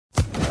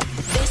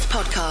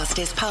podcast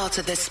is part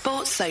of the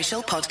Sports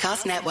Social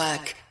Podcast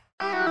Network.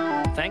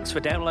 Thanks for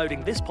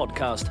downloading this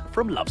podcast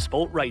from Love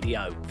Sport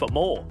Radio. For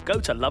more, go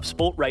to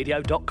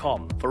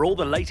lovesportradio.com for all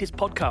the latest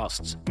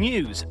podcasts,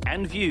 news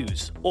and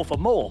views. Or for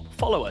more,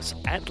 follow us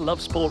at Love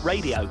Sport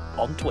Radio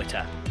on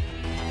Twitter.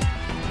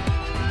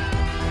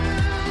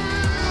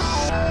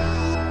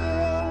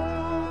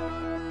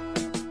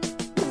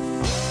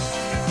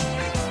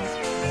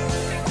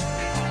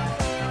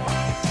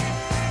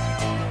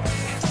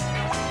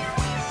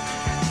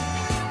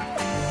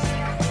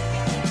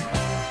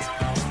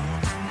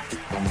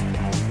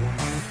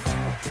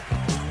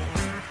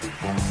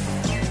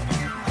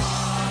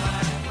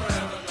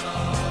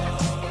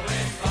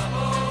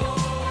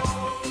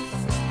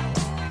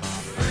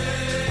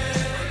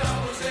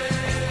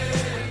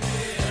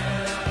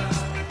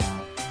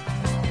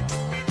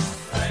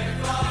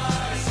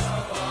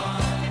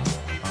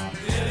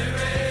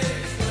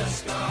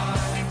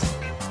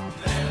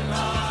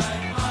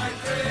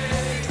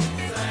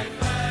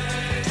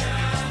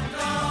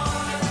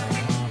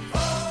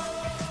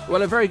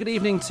 Well, a very good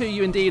evening to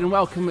you indeed, and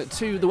welcome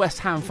to the West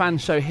Ham Fan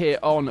Show here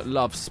on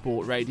Love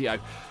Sport Radio.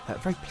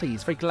 Very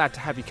pleased, very glad to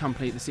have your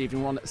company this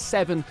evening. We're on at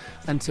 7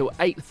 until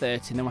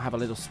 8:30, and then we'll have a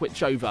little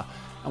switch over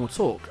and we'll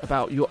talk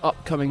about your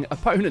upcoming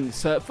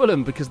opponents,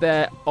 Fulham, because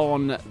they're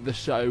on the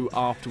show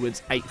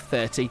afterwards,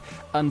 8:30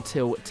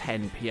 until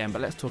 10 p.m.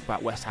 But let's talk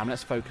about West Ham.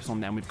 Let's focus on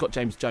them. We've got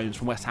James Jones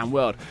from West Ham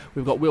World.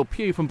 We've got Will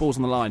Pugh from Balls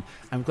on the Line,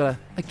 and we've got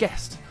a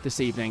guest this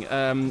evening.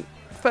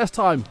 First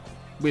time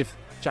with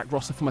Jack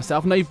Rosser for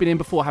myself. I know you've been in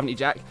before, haven't you,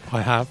 Jack?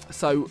 I have.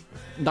 So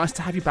nice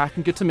to have you back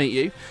and good to meet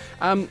you.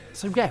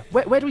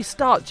 Where do we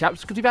start, chaps?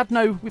 Because we've had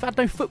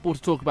no football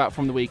to talk about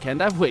from the weekend,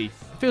 have we? It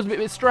feels a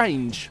bit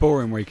strange.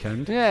 Boring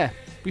weekend. Yeah.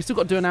 We've still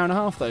got to do an hour and a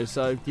half though,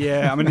 so...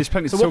 Yeah, I mean, there's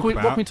plenty to talk about.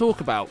 What can we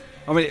talk about?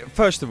 I mean,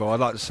 first of all, I'd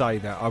like to say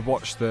that I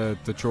watched the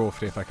draw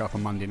for the FA Cup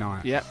on Monday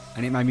night. Yep.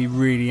 And it made me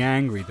really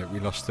angry that we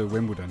lost to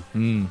Wimbledon.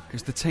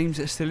 Because the teams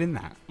that are still in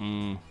that,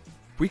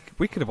 we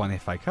could have won the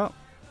FA Cup.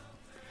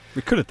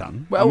 We could have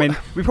done. Well, I mean,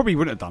 we probably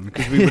wouldn't have done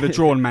because we would have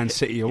drawn Man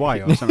City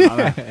away or something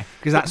like that.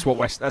 Because that's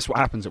what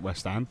happens at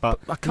West Ham. But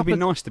it would be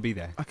nice to be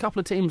there. A couple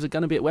of teams are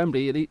going to be at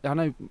Wembley. I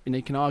know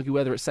you can argue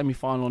whether it's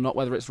semi-final or not,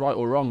 whether it's right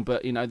or wrong.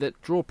 But that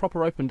draw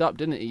proper opened up,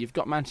 didn't it? You've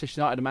got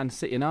Manchester United and Man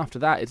City, and after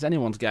that, it's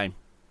anyone's game.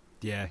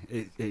 Yeah,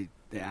 it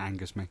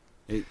angers me.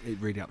 It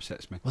really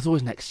upsets me. There's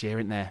always next year,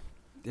 isn't there?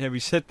 Yeah,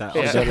 we said that.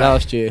 Yeah.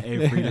 Last year.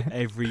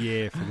 every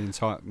year for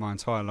my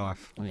entire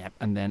life. Yeah,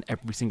 and then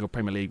every single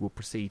Premier League will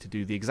proceed to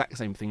do the exact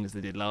same thing as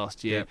they did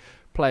last year. Yep.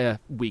 Play a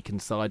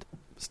weakened side,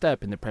 stay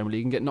up in the Premier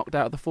League and get knocked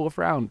out of the fourth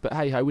round. But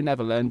hey-ho, we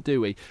never learn, do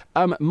we?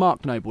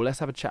 Mark Noble, let's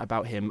have a chat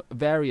about him.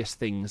 Various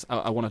things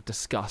I want to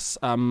discuss.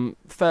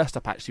 First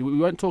up, actually, we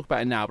won't talk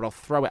about it now, but I'll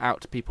throw it out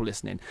to people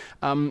listening.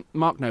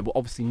 Mark Noble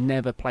obviously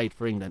never played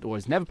for England, or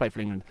has never played for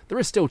England. There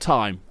is still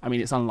time. I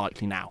mean, it's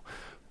unlikely now.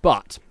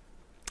 But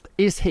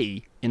is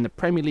he, in the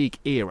Premier League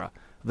era,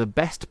 the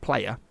best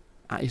player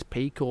at his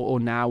peak or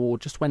now or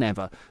just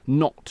whenever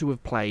not to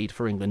have played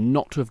for England,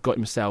 not to have got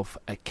himself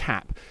a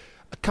cap?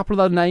 A couple of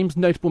other names,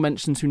 notable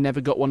mentions who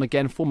never got one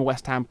again. Former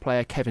West Ham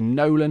player Kevin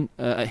Nolan,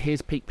 at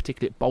his peak,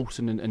 particularly at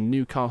Bolton and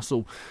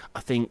Newcastle,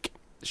 I think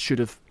should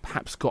have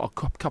perhaps got a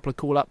couple of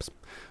call-ups.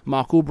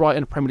 Mark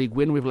Albrighton, a Premier League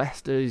win with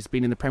Leicester. He's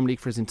been in the Premier League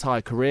for his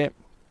entire career.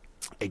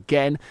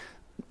 Again,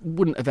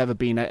 wouldn't have ever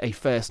been a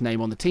first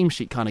name on the team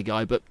sheet kind of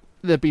guy, but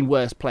there have been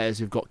worse players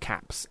who've got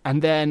caps.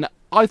 And then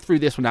I threw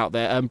this one out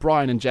there.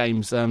 Brian and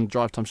James,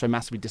 Drive Time Show,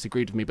 massively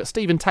disagreed with me. But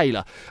Stephen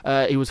Taylor,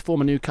 he was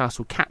former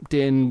Newcastle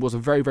captain, was a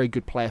very, very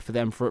good player for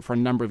them for a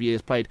number of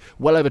years, played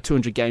well over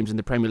 200 games in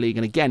the Premier League.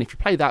 And again, if you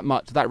play that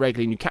much, that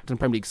regularly, and you captain a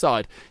Premier League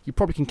side, you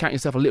probably can count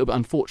yourself a little bit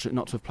unfortunate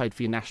not to have played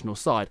for your national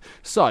side.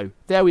 So,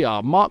 there we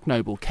are. Mark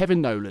Noble,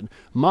 Kevin Nolan,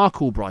 Mark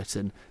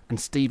Albrighton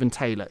and Stephen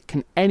Taylor.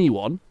 Can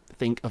anyone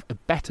think of a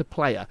better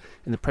player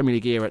in the Premier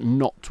League era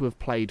not to have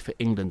played for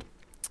England?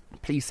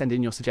 Please send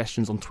in your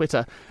suggestions on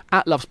Twitter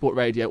at Love Sport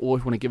Radio, or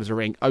if you want to give us a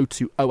ring,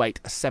 0208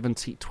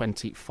 70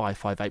 20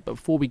 558. But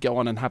before we go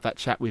on and have that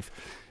chat with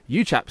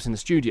you chaps in the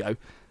studio,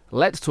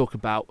 let's talk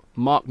about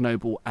Mark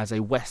Noble as a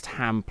West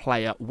Ham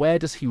player. Where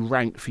does he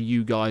rank for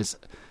you guys?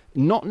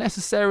 Not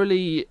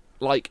necessarily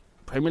like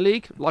Premier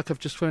League, like I've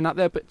just thrown out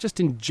there, but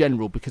just in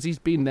general, because he's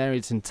been there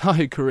his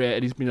entire career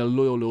and he's been a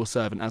loyal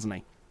servant, hasn't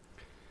he?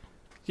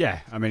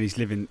 Yeah, I mean, he's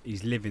living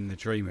the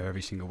dream of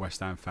every single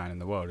West Ham fan in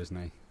the world,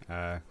 isn't he?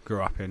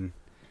 Grew up in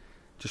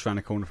just round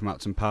the corner from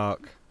Upton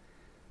Park.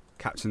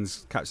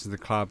 Captains the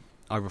club.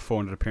 Over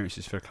 400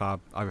 appearances for the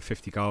club. Over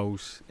 50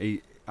 goals.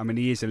 He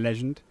is a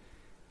legend.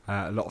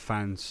 A lot of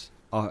fans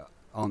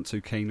aren't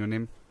too keen on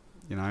him,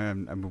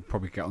 and we'll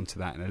probably get onto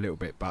that in a little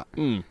bit. But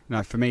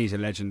for me, he's a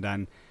legend,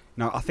 and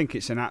I think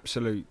it's an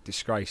absolute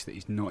disgrace that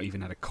he's not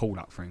even had a call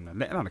up for England.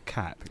 Let alone a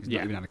cap. He's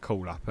not even had a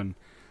call up, and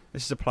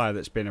this is a player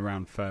that's been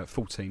around for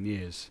 14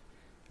 years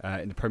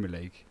in the Premier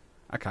League.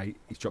 Okay,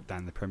 he's dropped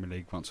down the Premier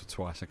League once or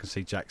twice. I can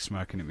see Jack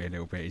smirking at me a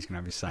little bit. He's going to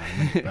have his say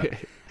in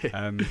it.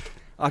 But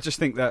I just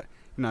think that,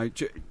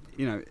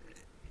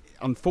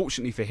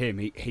 unfortunately for him,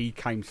 he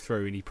came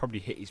through and he probably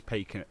hit his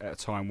peak at a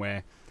time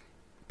where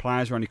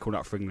players were only called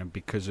up for England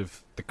because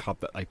of the club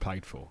that they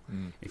played for.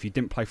 If you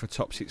didn't play for a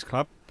top 6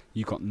 club,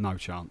 you got no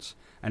chance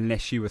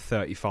unless you were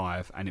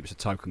 35 and it was a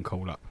token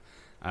call up.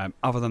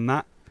 Other than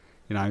that,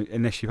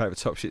 unless you played for a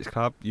top 6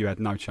 club, you had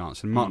no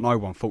chance. And Mark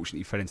Noble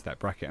unfortunately fell into that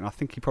bracket, and I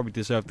think he probably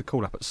deserved the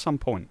call up at some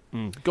point.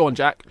 Go on,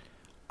 Jack.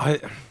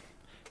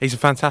 He's a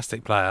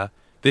fantastic player.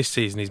 This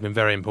season he's been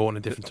very important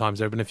at different times.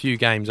 There have been a few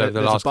games over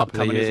the last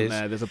couple of years.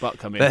 There's a butt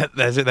coming.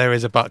 There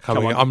is a butt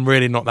coming. I'm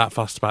really not that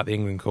fussed about the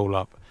England call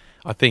up.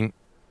 I think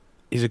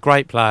he's a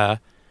great player.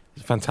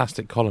 He's a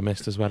fantastic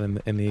columnist as well in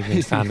the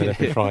Evening Standard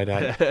every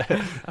Friday.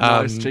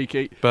 Nice,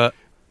 cheeky. But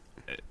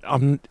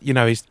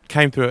he's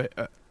came through it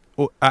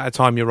at a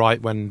time, you're right,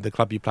 when the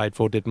club you played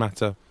for did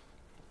matter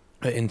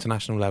at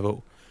international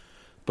level,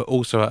 but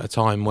also at a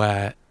time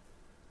where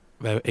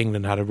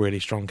England had a really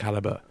strong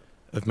calibre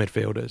of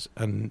midfielders.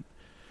 And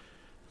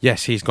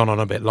yes, he's gone on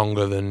a bit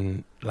longer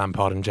than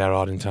Lampard and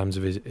Gerrard in terms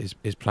of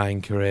his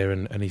playing career,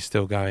 and he's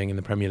still going in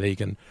the Premier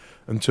League and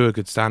to a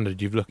good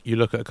standard. You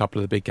look at a couple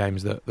of the big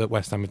games that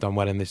West Ham have done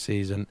well in this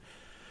season,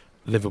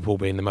 Liverpool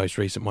being the most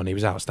recent one. He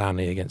was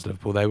outstanding against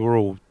Liverpool. They were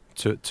all,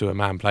 to a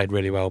man, played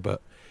really well,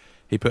 but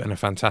he put in a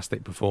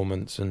fantastic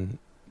performance and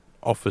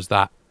offers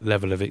that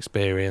level of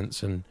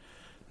experience and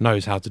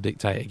knows how to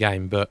dictate a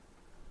game. But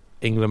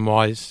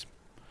England-wise,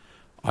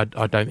 I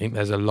don't think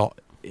there's a lot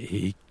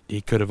he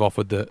could have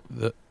offered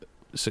that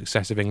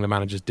successive England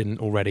managers didn't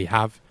already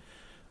have.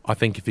 I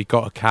think if he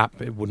got a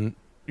cap, it wouldn't.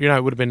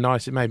 It would have been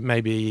nice.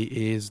 Maybe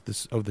he is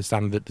of the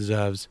standard that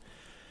deserves,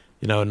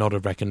 a nod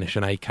of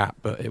recognition, a cap,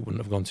 but it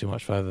wouldn't have gone too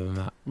much further than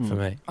that for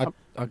me.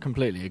 I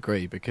completely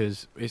agree,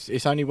 because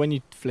it's only when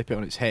you flip it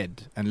on its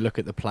head and look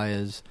at the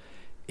players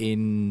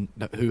who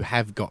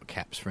have got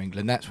caps for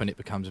England, that's when it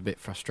becomes a bit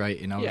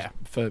frustrating.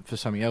 For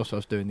something else I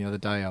was doing the other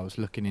day, I was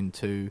looking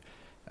into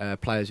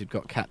players who'd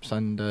got caps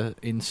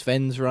in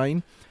Sven's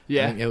reign.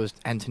 I think it was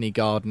Anthony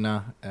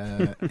Gardner,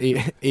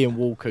 Ian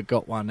Walker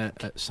got one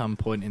at some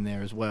point in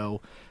there as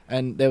well,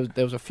 and there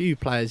was a few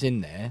players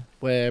in there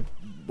where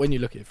when you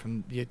look at it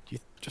from you're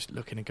just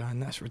looking and going,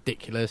 that's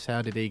ridiculous,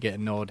 how did he get a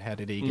nod,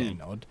 get a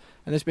nod?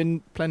 And there's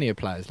been plenty of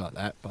players like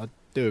that, but I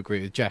do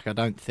agree with Jack. I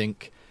don't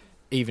think,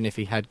 even if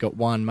he had got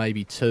one,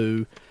 maybe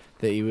two,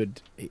 that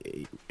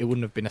it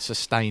wouldn't have been a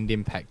sustained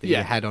impact that he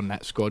had on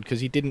that squad,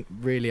 because he didn't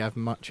really have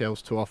much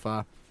else to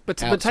offer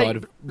outside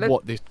of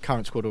what the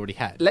current squad already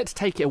had. Let's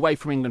take it away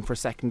from England for a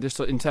second, just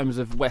in terms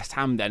of West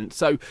Ham then.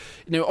 So,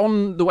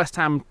 on the West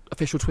Ham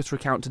official Twitter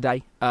account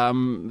today,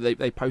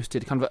 they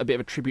posted kind of a bit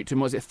of a tribute to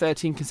him. Was it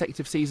 13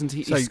 consecutive seasons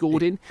he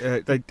scored in?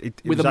 With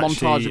a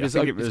montage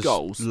of his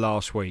goals?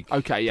 Last week.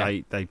 Okay,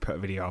 yeah. They put a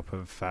video up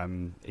of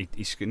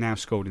he's now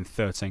scored in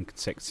 13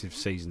 consecutive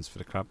seasons for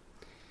the club.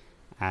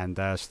 And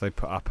so they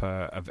put up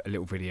a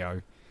little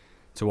video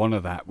to honour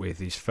that with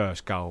his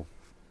first goal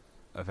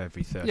of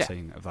every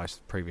 13 of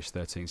those previous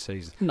 13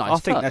 seasons.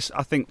 Nice.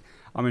 I think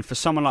for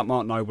someone like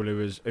Mark Noble,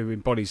 who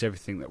embodies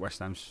everything that West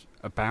Ham's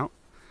about,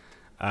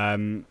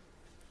 I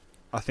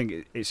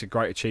think it's a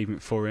great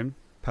achievement for him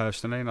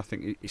personally, and I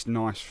think it's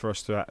nice for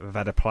us to have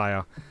had a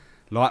player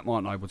like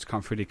Mark Noble to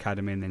come through the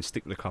academy and then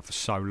stick with the club for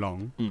so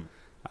long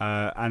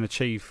and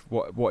achieve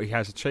what he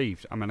has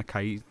achieved. I mean,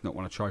 okay, he's not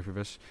won a trophy with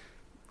us.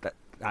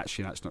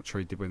 Actually, that's not true.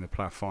 He did win the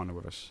playoff final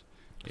with us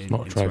in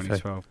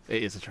 2012.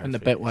 It is a trophy. And the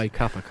Betway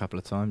Cup a couple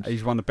of times.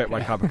 He's won the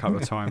Betway Cup a couple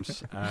of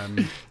times.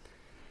 And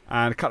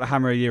a couple of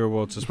Hammer of the Year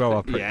awards as well,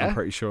 I'm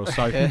pretty sure.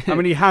 So, I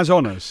mean, he has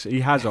honours.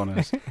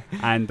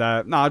 And,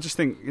 I just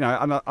think,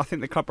 and I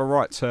think the club are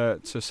right to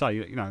say,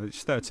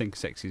 it's 13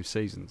 consecutive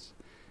seasons.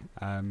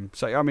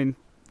 So, I mean,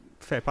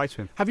 fair play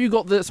to him. Have you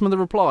got some of the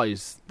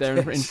replies there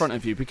in front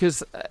of you?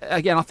 Because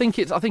again, I think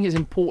it's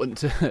important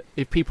to,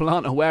 if people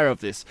aren't aware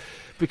of this,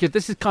 because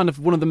this is kind of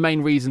one of the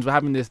main reasons we're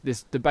having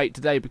this debate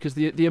today. Because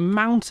the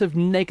amount of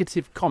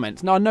negative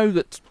comments. Now, I know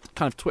that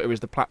kind of Twitter is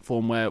the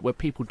platform where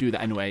people do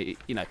that anyway.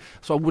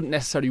 So I wouldn't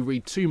necessarily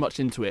read too much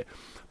into it.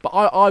 But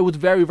I was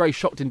very, very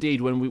shocked indeed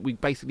when we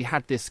basically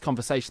had this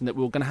conversation that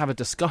we were going to have a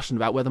discussion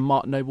about whether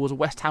Mark Noble was a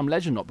West Ham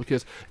legend or not.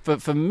 Because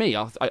for me,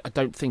 I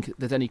don't think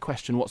there's any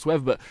question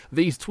whatsoever. But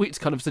these tweets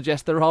kind of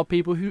suggest there are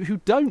people who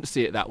don't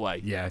see it that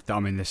way. Yeah, I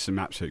mean, there's some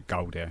absolute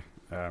gold here.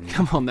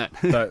 Come on then.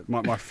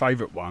 My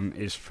favourite one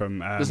is from...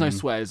 there's no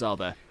swears, are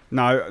there?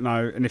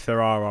 No, and if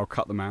there are, I'll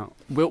cut them out.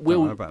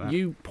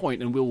 You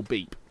point and we'll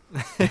beep.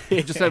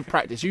 Just so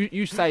practice.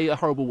 You say a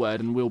horrible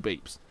word and Will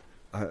beeps.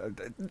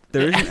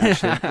 There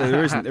isn't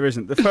actually. There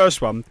isn't. The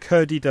first one,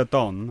 Kurdi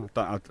Dadon.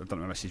 I don't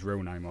know if that's his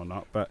real name or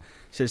not, but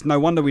it says, "No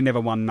wonder we never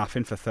won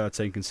nothing for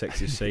 13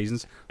 consecutive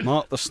seasons."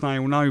 Mark the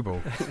Snail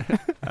Noble.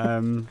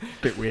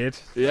 Bit weird.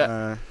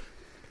 Yeah.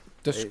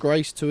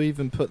 Disgrace to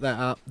even put that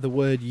up. The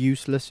word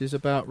useless is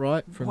about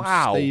right from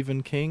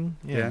Stephen King.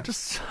 Yeah.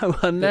 Just so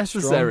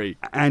unnecessary.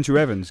 Andrew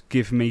Evans,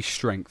 give me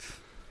strength.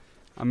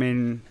 I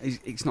mean,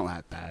 he's not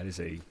that bad, is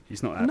he?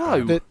 He's not that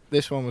bad. No.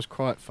 This one was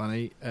quite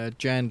funny.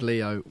 Jan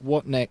Leo,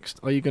 what next?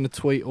 Are you going to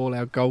tweet all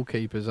our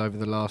goalkeepers over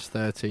the last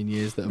 13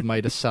 years that have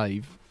made a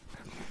save?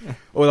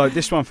 Although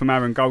this one from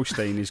Aaron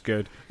Goldstein is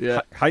good.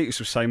 Yeah. Haters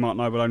will say Mark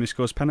Noble only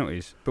scores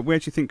penalties. But where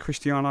do you think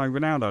Cristiano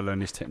Ronaldo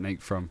learned his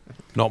technique from?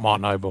 Not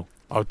Mark Noble.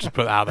 I'll just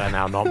put that out there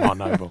now. Not Mark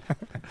Noble.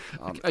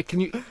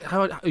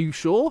 Are you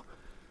sure?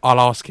 I'll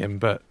ask him,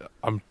 but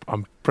I'm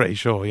pretty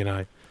sure.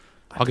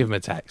 I'll give him a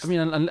text. I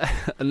mean,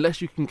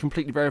 unless you can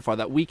completely verify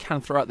that, we can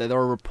throw out there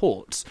are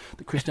reports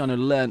that Cristiano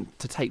learned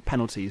to take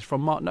penalties from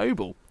Mark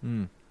Noble.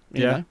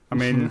 You know? I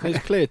mean,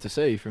 it's clear to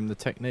see from the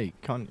technique,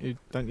 don't you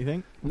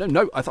think?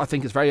 No, I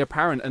think it's very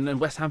apparent. And then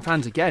West Ham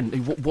fans again,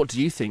 what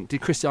do you think?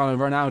 Did Cristiano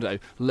Ronaldo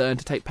learn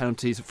to take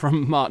penalties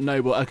from Mark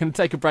Noble? I'm going to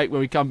take a break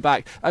when we come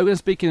back. I'm going to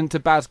speak to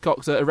Baz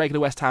Cox, a regular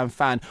West Ham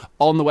fan,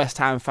 on the West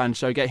Ham Fan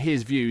Show, get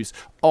his views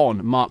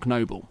on Mark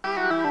Noble.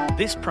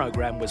 This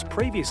programme was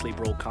previously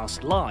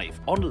broadcast live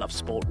on Love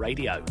Sport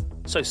Radio,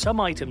 so some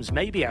items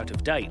may be out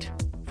of date.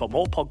 For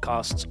more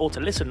podcasts or to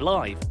listen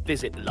live,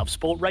 visit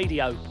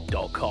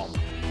lovesportradio.com.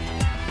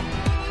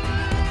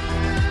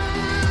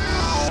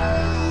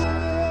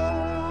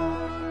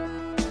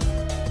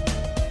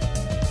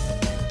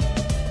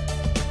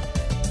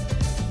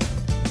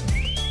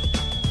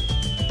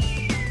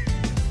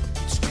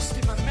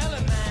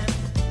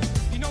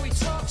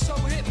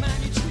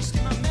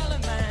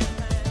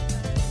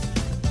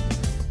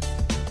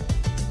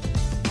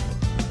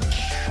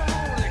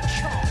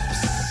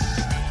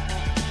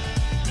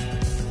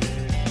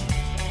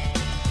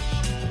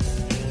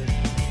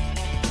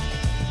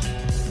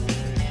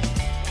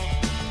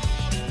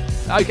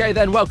 Okay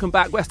then, welcome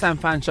back. West Ham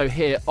Fan Show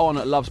here on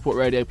Love Sport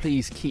Radio.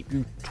 Please keep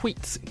your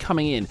tweets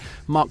coming in.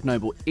 Mark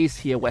Noble, is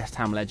he a West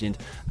Ham legend?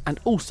 And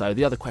also,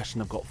 the other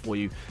question I've got for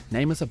you,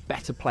 name us a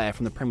better player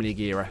from the Premier League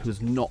era who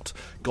has not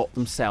got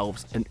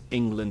themselves an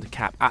England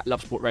cap. At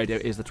Love Sport Radio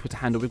is the Twitter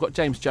handle. We've got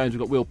James Jones, we've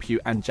got Will Pugh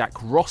and Jack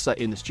Rosser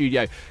in the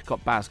studio.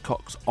 Got Baz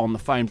Cox on the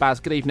phone. Baz,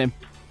 good evening.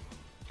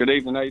 Good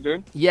evening, how you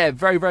doing? Yeah,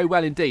 very, very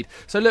well indeed.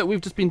 So look,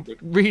 we've just been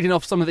reading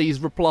off some of these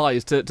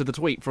replies to the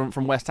tweet from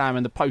West Ham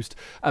and the post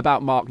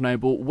about Mark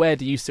Noble. Where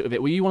do you sit with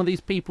it? Were you one of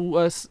these people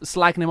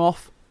slagging him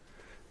off?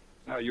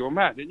 No, you're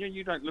mad, didn't you?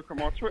 You don't look at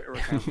my Twitter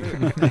account, do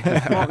you?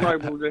 Mark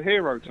Noble's a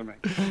hero to me.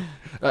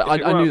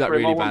 I knew that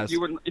really, Baz.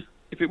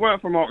 If it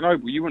weren't for Mark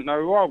Noble, you wouldn't know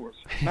who I was.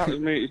 That was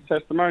me at his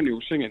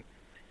testimonial singing.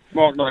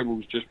 Mark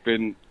Noble's just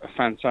been a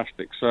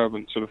fantastic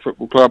servant to the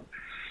football club.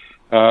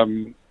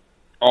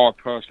 I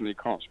personally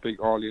can't speak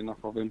highly enough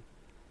of him.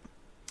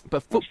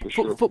 But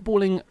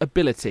footballing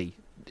ability,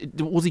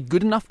 was he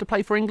good enough to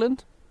play for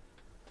England?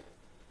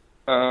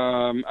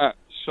 At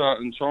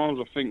certain times,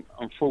 I think,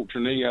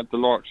 unfortunately, he had the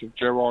likes of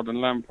Gerrard and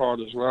Lampard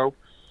as well,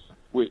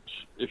 which,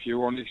 if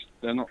you're honest,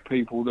 they're not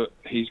people that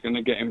he's going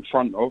to get in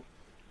front of.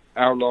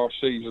 Our last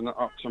season at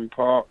Upton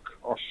Park,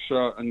 I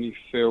certainly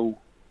feel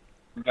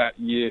that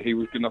year he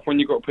was good enough. When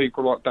you've got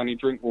people like Danny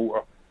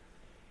Drinkwater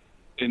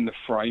in the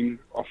frame,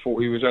 I thought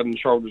he was head and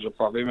shoulders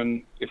above him,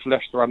 and if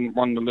Leicester hadn't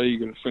won the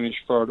league and finished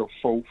third or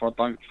fourth, I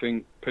don't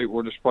think people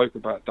would have spoke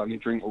about Danny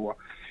Drinkwater.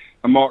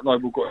 And Mark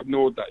Noble got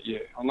ignored that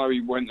year. I know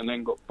he went and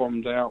then got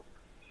bombed out,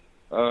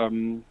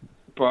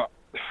 but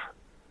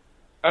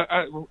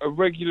at a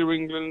regular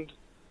England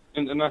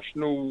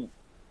international,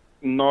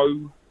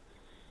 no.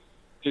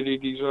 Did he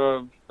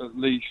deserve at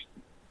least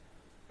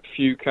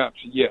few caps?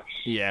 Yes.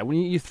 Yeah,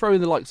 when you throw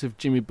in the likes of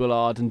Jimmy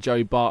Bullard and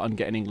Joe Barton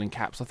getting England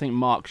caps, I think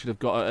Mark should have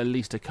got at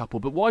least a couple.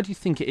 But why do you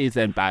think it is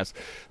then, Baz,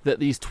 that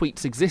these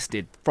tweets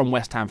existed from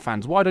West Ham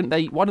fans? Why don't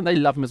they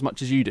love him as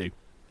much as you do?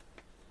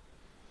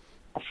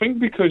 I think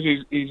because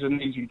he's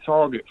an easy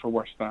target for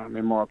West Ham,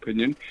 in my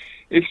opinion.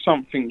 If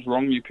something's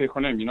wrong, you pick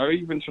on him. You know,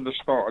 even to the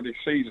start of this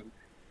season,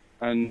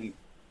 and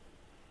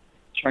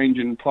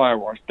changing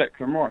player-wise,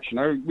 Declan Rice. You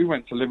know, we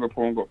went to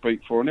Liverpool and got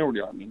beat 4-0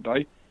 the opening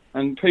day.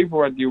 And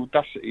people had the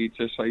audacity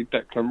to say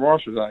Declan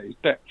Rice was at his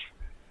depth.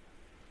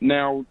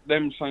 Now,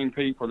 them same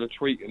people are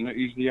tweeting that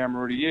he's the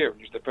hammer of the year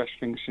and he's the best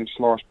thing since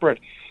sliced bread.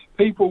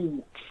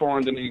 People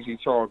find an easy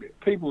target.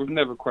 People have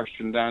never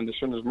questioned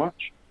Anderson as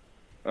much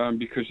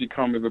because he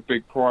come with a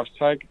big price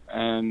tag,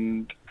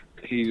 and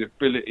his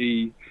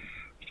ability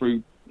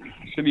through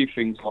silly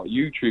things like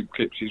YouTube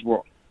clips is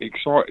what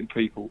excited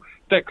people.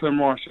 Declan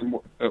Rice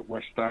at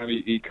West Ham,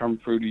 he come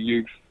through the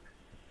youth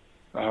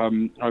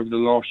over the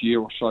last year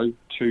or so,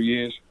 2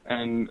 years,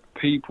 and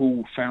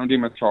people found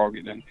him a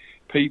target then.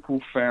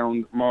 People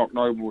found Mark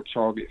Noble a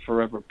target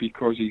forever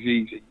because he's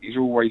easy. He's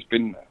always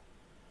been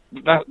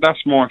there.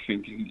 That's my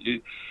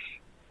thinking.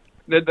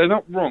 They're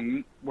not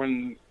wrong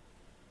when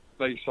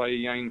they say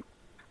he ain't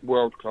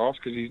world class,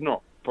 because he's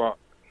not, but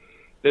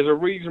there's a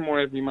reason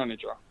why every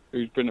manager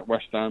who's been at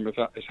West Ham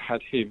has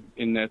had him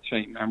in their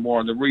team, and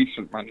why the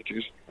recent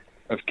managers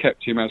have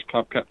kept him as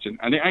club captain.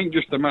 And it ain't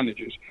just the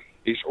managers,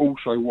 it's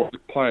also what the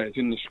players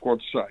in the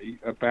squad say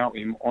about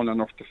him on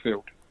and off the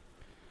field.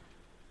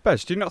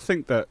 Bez, do you not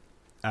think that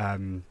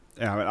I've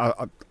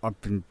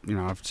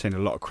seen a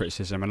lot of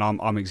criticism, and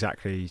I'm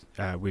exactly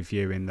with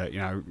you in that, you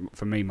know,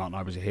 for me, Mark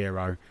Noble was a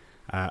hero.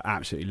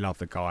 Absolutely love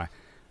the guy.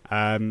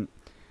 And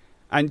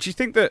do you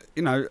think that,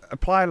 you know, a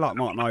player like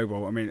Mark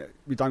Noble, I mean,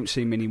 we don't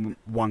see many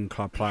one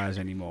club players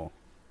anymore.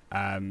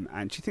 And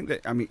do you think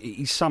that, I mean,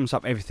 he sums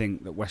up everything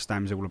that West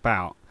Ham's all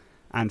about?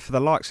 And for the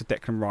likes of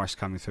Declan Rice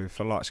coming through,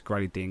 for the likes of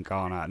Grady D and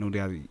Garner and all the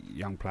other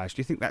young players, do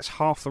you think that's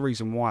half the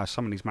reason why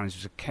some of these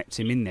managers have kept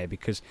him in there?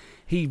 Because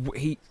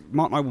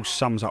Mark Noble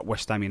sums up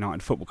West Ham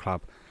United Football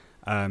Club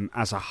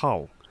as a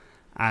whole.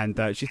 And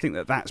do you think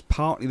that that's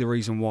partly the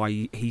reason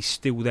why he's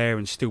still there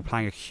and still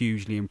playing a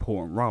hugely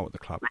important role at the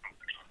club?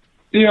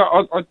 Yeah,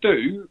 I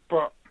do,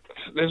 but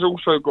there's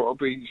also got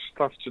to be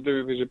stuff to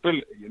do with his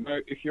ability. You know,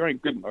 if you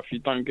ain't good enough, you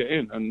don't get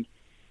in. And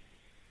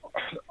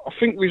I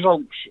think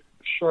results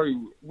show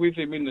with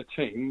him in the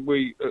team,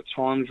 at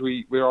times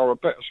we are a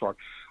better side.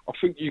 I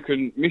think you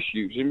can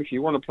misuse him. If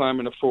you want to play him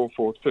in a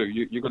 4-4-2,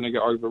 you're going to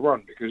get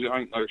overrun, because it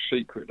ain't no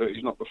secret that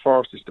he's not the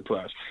fastest of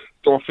players.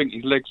 So I think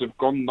his legs have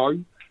gone, though.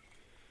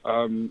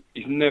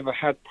 He's never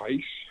had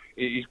pace.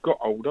 He's got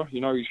older.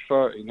 You know, he's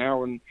 30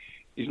 now, and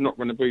he's not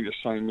going to be the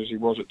same as he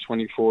was at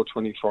 24,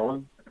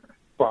 25.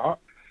 But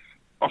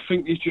I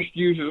think he's just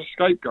used as a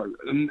scapegoat.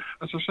 And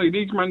as I say,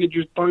 these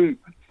managers don't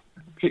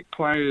pick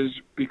players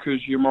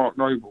because you're Mark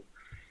Noble.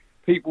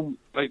 People,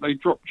 they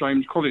dropped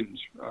James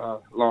Collins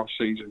last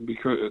season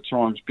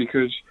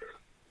because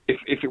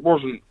if it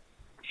wasn't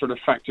for the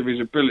fact of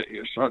his ability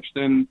as such,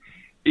 then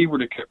he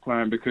would have kept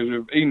playing, because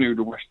he knew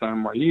the West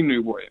Ham way. He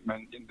knew what it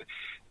meant.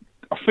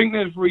 I think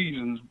there's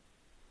reasons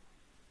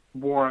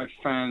why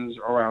fans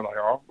are how they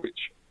are, which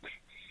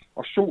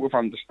I sort of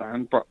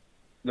understand, but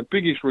the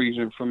biggest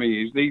reason for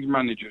me is these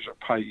managers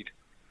are paid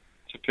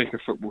to pick a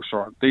football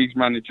side. These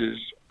managers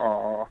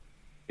are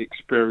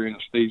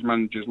experienced. These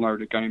managers know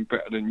the game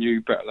better than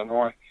you, better than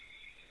I.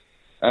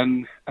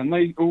 And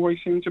they always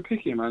seem to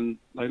pick him, and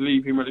they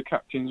leave him with a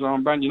captain's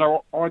armband. You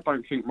know, I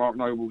don't think Mark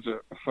Noble's a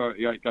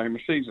 38-game a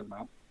season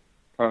man,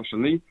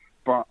 personally,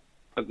 but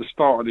at the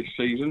start of this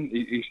season,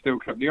 he still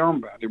kept the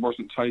armband. It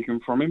wasn't taken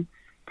from him.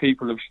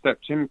 People have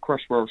stepped in.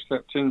 Cresswell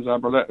stepped in.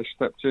 Zabaleta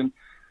stepped in.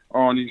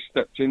 Arnie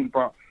stepped in,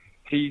 but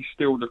he's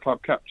still the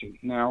club captain.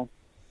 Now,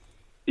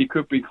 he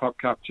could be club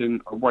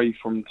captain away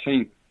from the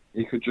team.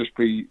 He could just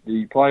be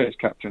the players'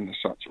 captain as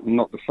such,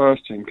 not the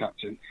first team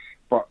captain.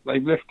 But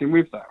they've left him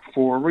with that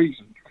for a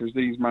reason, because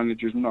these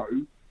managers know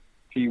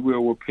he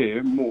will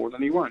appear more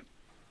than he won't.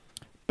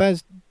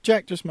 Baz,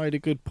 Jack just made a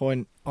good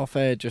point off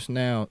air just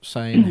now,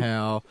 saying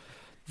how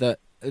that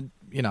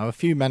a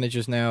few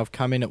managers now have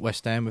come in at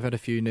West Ham. We've had a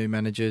few new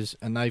managers,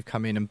 and they've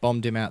come in and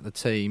bombed him out the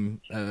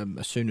team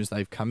as soon as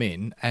they've come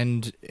in,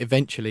 and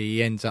eventually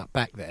he ends up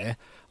back there.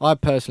 I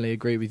personally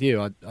agree with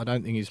you. I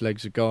don't think his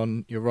legs are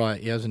gone. You're right,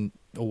 he hasn't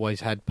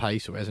always had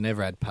pace, or hasn't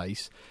ever had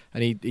pace,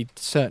 and he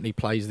certainly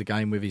plays the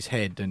game with his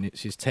head, and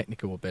it's his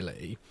technical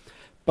ability.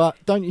 But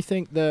don't you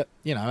think that,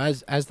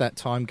 as that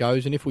time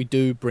goes, and if we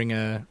do bring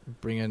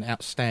an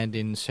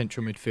outstanding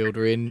central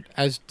midfielder in,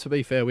 as to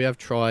be fair, we have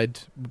tried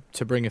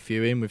to bring a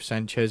few in with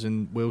Sanchez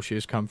and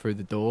Wilshire's come through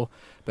the door,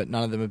 but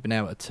none of them have been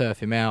able to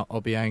turf him out,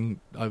 Obiang,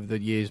 over the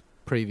years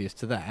previous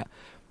to that.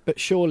 But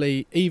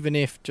surely, even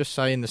if, just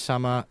say in the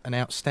summer, an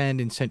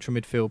outstanding central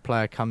midfield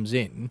player comes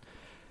in,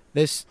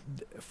 there's,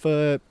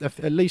 for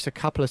at least a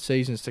couple of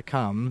seasons to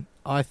come,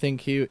 I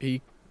think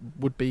he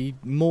would be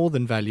more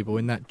than valuable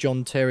in that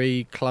John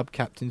Terry club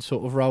captain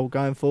sort of role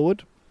going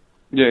forward.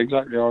 Yeah,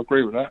 exactly. I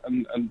agree with that.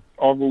 And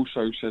I've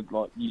also said,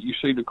 like, you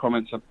see the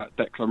comments about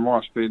Declan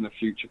Rice being the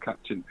future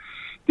captain.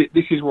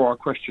 This is why I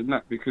question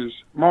that, because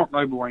Mark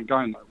Noble ain't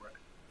going nowhere,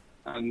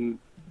 and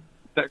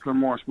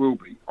Declan Rice will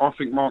be. I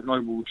think Mark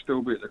Noble will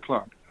still be at the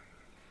club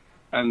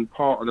and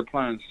part of the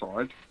playing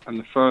side and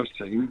the first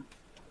team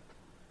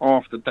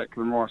after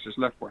Declan Rice has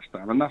left West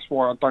Ham, and that's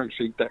why I don't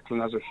see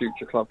Declan as a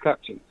future club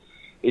captain.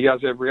 He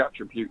has every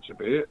attribute to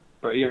be it,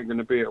 but he ain't going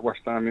to be at West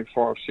Ham in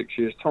 5-6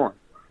 years' time,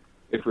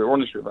 if we're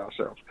honest with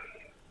ourselves.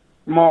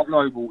 Mark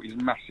Noble is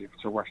massive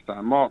to West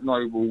Ham. Mark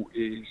Noble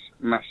is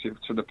massive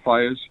to the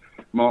players.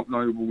 Mark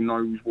Noble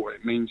knows what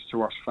it means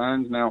to us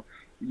fans. Now,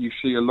 you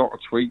see a lot of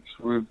tweets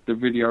with the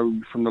video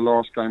from the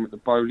last game at the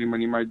Bowling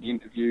when he made the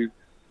interview,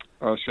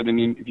 said in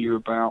the interview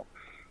about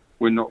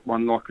we're not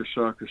run like a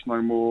circus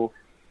no more.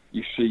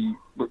 You see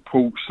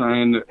Paul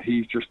saying that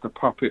he's just a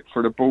puppet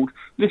for the board.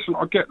 Listen,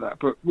 I get that,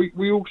 but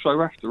we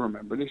also have to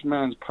remember this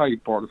man's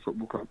paid by the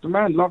football club. The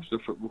man loves the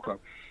football club.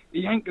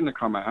 He ain't going to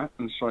come out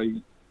and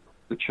say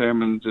the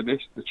chairman's are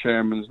this, the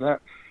chairman's that,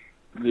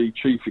 the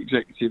chief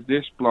executive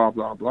this, blah,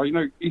 blah, blah.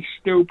 He's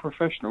still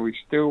professional. He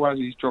still has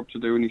his job to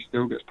do, and he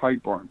still gets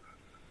paid by him.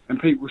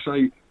 And people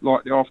say,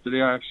 like after the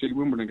AFC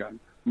Wimbledon game,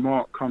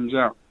 Mark comes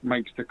out,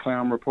 makes the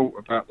clown report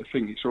about the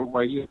thing. It's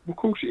always, well, of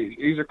course it is.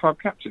 He's a club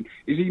captain.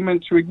 Is he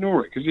meant to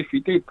ignore it? Because if he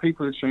did,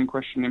 people would soon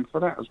question him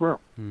for that as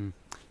well.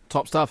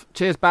 Top stuff.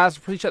 Cheers, Baz.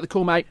 Appreciate the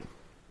call, mate.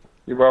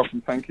 You're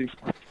welcome. Thank you.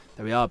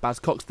 There we are. Baz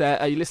Cox there.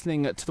 Are you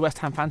listening to the West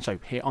Ham Fan Show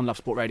here on Love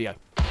Sport Radio?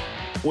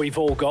 We've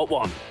all got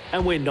one,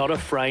 and we're not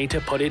afraid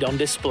to put it on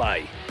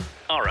display.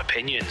 Our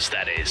opinions,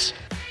 that is.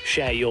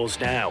 Share yours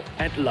now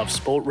at Love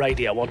Sport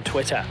Radio on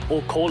Twitter,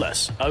 or call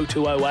us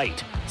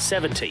 0208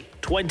 70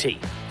 20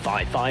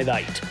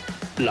 558.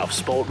 Love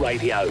Sport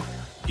Radio,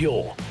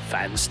 your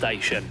fan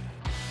station.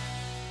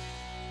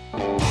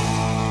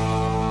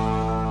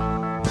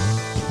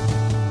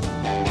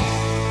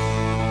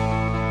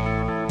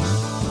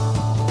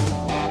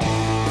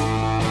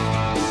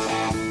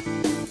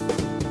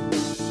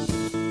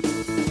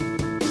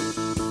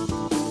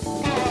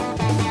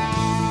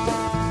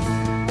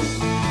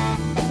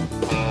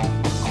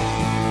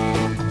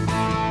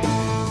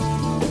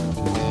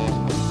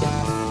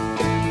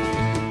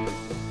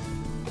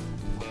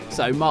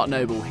 So Mark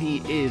Noble, he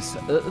is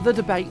the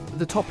debate,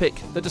 the topic,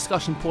 the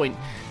discussion point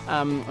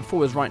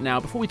for us right now.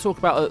 Before we talk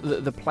about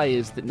the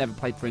players that never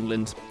played for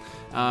England,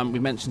 we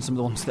mentioned some of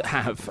the ones that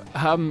have.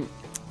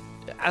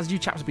 As you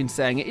chaps have been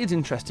saying, it is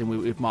interesting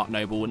with Mark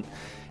Noble, and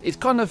it's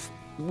kind of,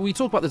 we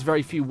talk about there's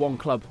very few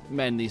one-club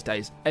men these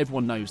days.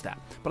 Everyone knows that.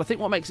 But I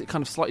think what makes it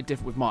kind of slightly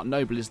different with Mark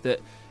Noble is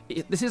that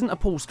this isn't a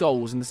Paul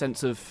Scholes in the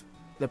sense of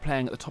they're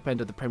playing at the top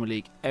end of the Premier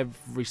League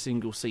every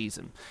single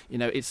season. You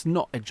know, it's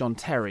not a John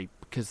Terry,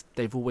 because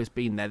they've always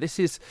been there. This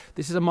is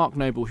a Mark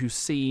Noble who's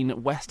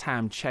seen West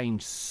Ham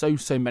change so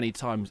many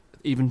times,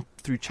 even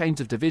through change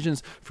of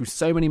divisions, through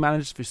so many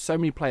managers, through so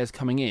many players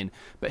coming in,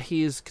 but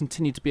he has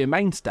continued to be a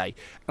mainstay.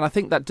 And I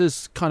think that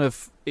does kind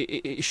of,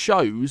 it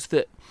shows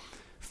that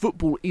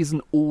football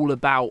isn't all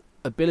about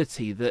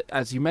ability, that,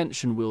 as you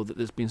mentioned, Will, that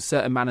there's been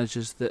certain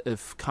managers that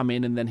have come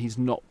in and then he's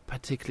not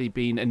particularly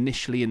been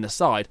initially in the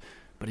side,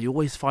 but he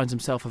always finds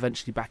himself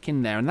eventually back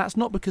in there. And that's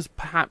not because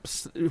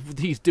perhaps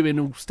he's doing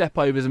all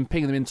step-overs and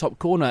pinging them in top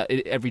corner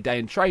every day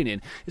in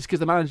training. It's because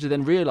the manager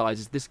then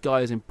realises this guy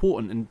is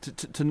important, and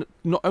to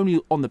not only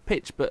on the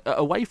pitch, but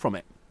away from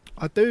it.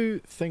 I do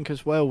think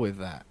as well with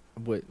that,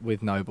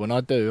 with Noble, and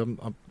I do.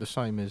 I'm the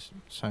same as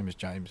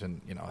James,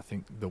 and I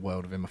think the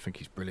world of him. I think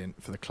he's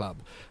brilliant for the club.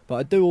 But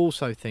I do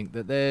also think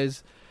that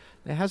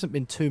there hasn't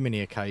been too many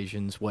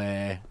occasions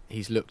where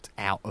he's looked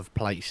out of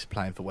place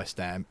playing for West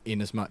Ham, in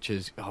as much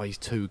as he's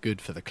too good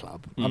for the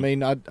club. I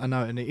mean, I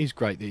know, and it is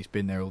great that he's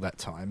been there all that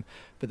time,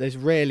 but there's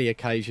rarely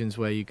occasions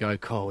where you go,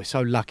 we're so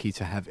lucky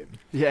to have him.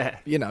 Yeah.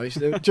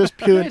 It's just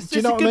pure, It's do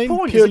you know what I mean?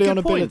 point. Purely on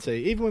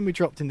ability. Even when we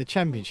dropped in the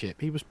Championship,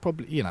 he was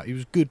probably, he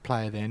was a good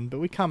player then, but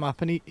we come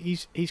up and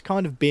he's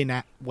kind of been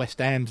at West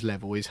Ham's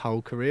level his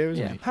whole career,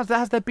 hasn't he?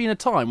 Has there been a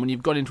time when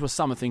you've gone into a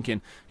summer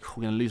thinking,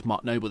 we're going to lose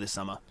Mark Noble this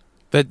summer?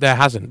 There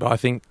hasn't, but I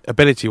think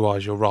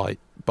ability-wise, you're right.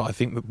 But I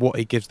think that what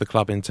he gives the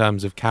club in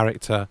terms of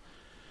character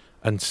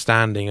and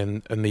standing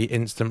and the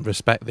instant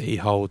respect that he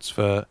holds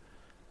for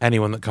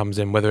anyone that comes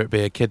in, whether it be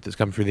a kid that's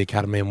come through the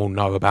academy and will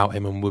know about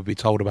him and will be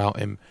told about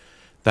him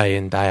day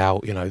in, day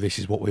out, this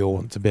is what we all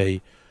want to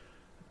be,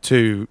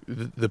 to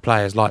the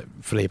players like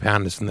Felipe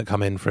Anderson that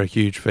come in for a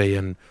huge fee,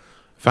 and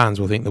fans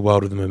will think the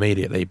world of them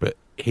immediately, but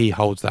he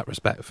holds that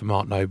respect for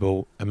Mark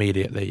Noble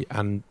immediately,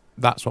 and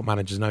that's what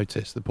managers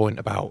notice. The point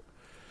about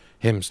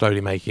him slowly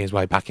making his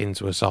way back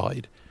into a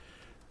side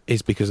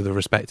is because of the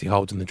respect he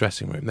holds in the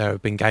dressing room. There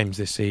have been games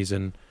this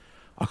season,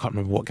 I can't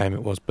remember what game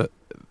it was, but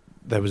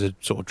there was a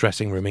sort of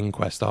dressing room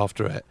inquest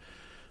after it,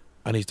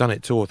 and he's done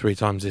it 2 or 3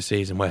 times this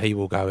season where he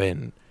will go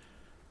in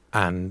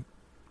and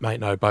make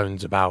no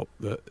bones about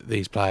that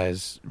these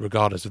players,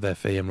 regardless of their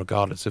fee and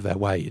regardless of their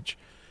wage,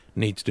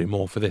 need to do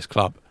more for this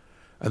club.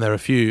 And there are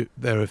too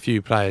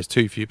few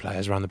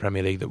players around the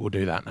Premier League that will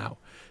do that now.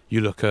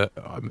 You look at,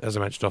 as I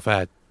mentioned off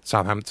air,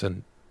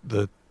 Southampton,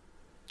 the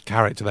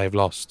character they've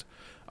lost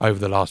over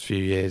the last few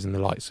years, and the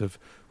likes of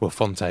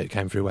Fonte, who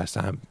came through West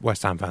Ham.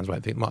 West Ham fans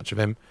won't think much of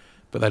him,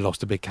 but they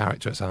lost a big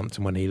character at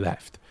Southampton when he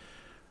left.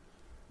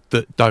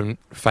 That don't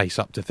face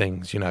up to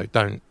things,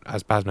 don't,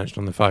 as Baz mentioned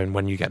on the phone,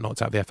 when you get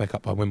knocked out of the FA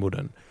Cup by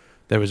Wimbledon,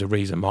 there is a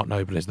reason Mark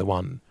Noble is the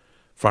one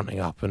fronting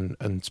up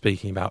and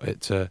speaking about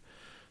it to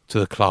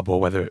the club, or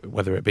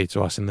whether it be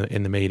to us in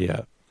the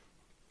media,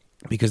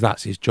 because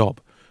that's his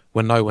job.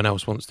 When no one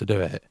else wants to do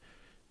it,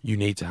 you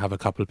need to have a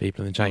couple of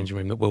people in the changing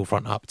room that will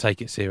front up,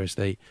 take it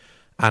seriously,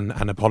 and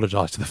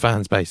apologise to the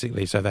fans,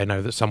 basically, so they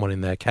know that someone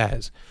in there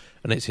cares.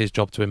 And it's his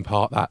job to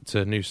impart that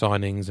to new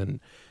signings and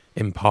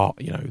impart,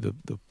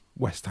 the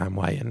West Ham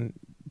way, in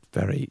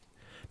very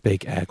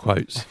big air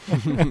quotes.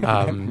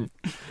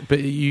 But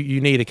you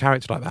need a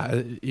character like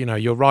that.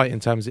 You're right in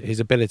terms of his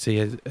ability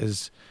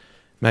has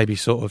maybe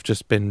sort of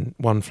just been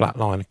one flat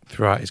line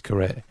throughout his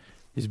career.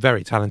 He's a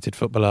very talented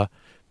footballer,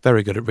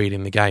 very good at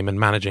reading the game and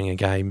managing a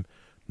game.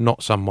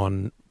 Not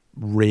someone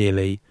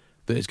really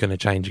that is going to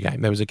change a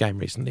game. There was a game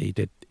recently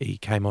he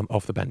came on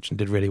off the bench and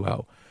did really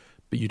well,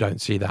 but you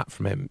don't see that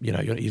from him.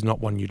 He's not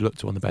one you'd look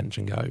to on the bench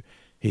and go,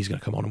 he's going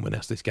to come on and win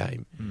us this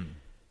game.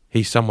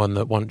 He's someone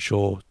that once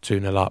you're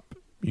 2-0 up,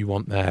 you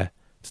want there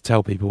to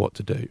tell people what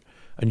to do.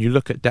 And you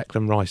look at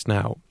Declan Rice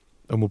now,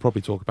 and we'll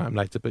probably talk about him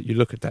later, but you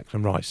look at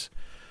Declan Rice,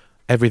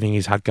 everything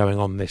he's had going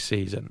on this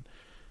season,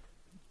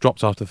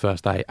 dropped after the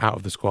first day, out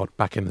of the squad,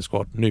 back in the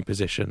squad, new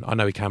position. I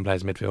know he can play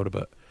as a midfielder,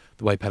 but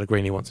the way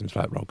Pellegrini wants him to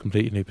play that role,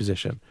 completely new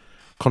position.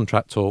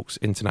 Contract talks,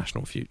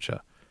 international future.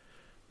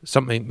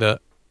 Something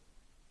that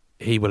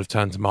he would have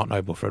turned to Mark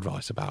Noble for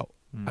advice about.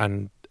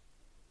 And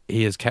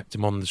he has kept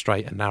him on the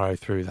straight and narrow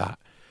through that.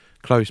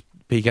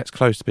 He gets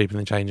close to people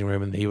in the changing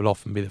room, and he will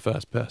often be the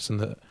first person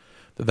that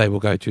they will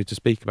go to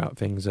speak about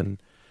things.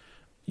 And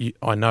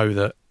I know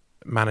that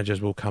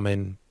managers will come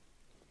in.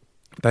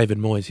 David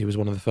Moyes, he was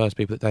one of the first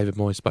people that David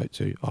Moyes spoke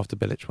to after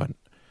Bilic went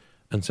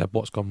and said,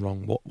 what's gone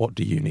wrong? What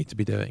do you need to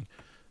be doing?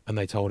 And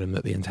they told him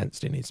that the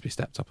intensity needs to be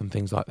stepped up and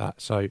things like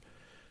that. So,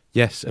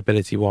 yes,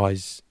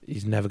 ability-wise,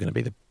 he's never going to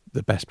be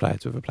the best player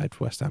to ever played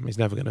for West Ham. He's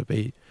never going to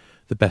be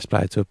the best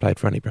player to have played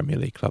for any Premier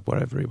League club,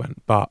 wherever he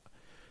went. But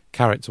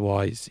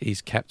character-wise,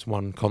 he's kept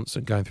one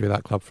constant going through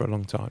that club for a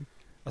long time.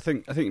 I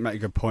think you make a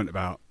good point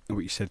about what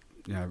you said,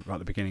 right at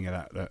the beginning of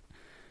that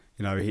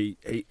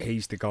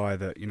he's the guy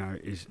that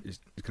is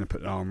going to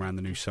put an arm around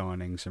the new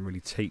signings and really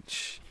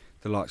teach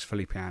the likes of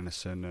Felipe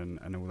Anderson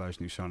and all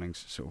those new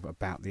signings sort of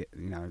about the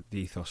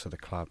ethos of the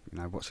club,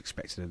 what's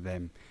expected of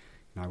them,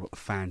 what the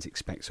fans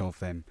expect of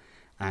them.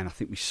 And I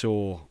think we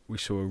saw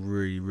a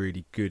really,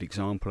 really good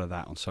example of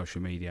that on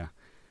social media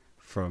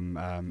from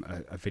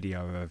a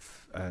video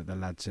of the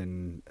lads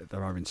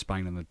they're over in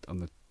Spain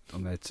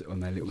on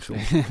their little sort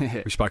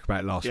of, we spoke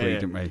about it last week,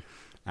 didn't we?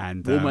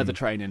 And warm weather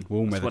training,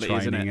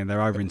 and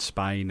they're over in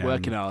Spain,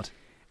 working hard,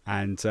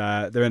 and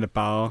they're in a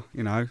bar,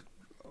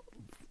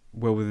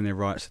 well within their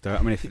rights to do it.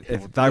 I mean,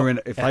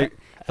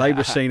 if they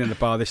were seen in the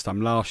bar this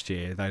time last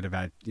year, they'd have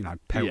had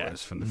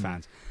pelters from the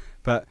fans.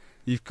 But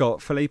you've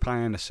got Felipe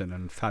Anderson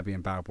and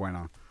Fabian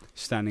Balbuena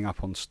standing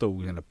up on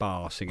stools in a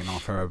bar singing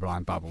Arthur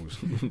Oberline Bubbles,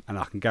 and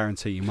I can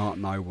guarantee you Mark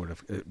Noble would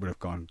have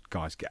gone,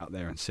 guys, get up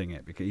there and sing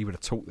it, because he would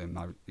have taught them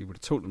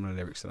the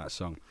lyrics to that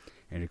song,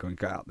 and he'd go and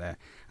get out there.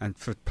 And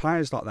for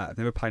players like that, I've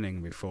never played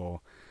England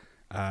before,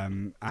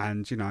 and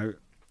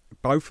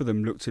both of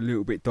them looked a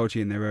little bit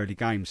dodgy in their early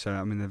games. So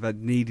I mean, they've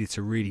needed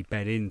to really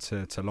bed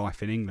into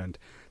life in England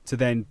to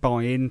then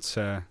buy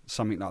into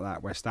something like that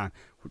at West Ham.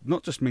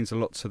 Not just means a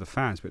lot to the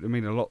fans, but it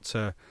means a lot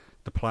to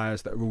the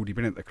players that have already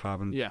been at the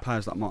club, and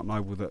players like Mark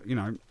Noble that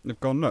they've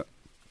gone, look,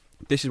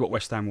 this is what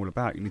West Ham are all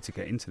about. You need to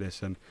get into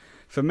this. And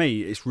for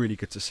me, it's really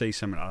good to see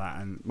something like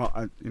that.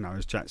 And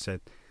as Jack said,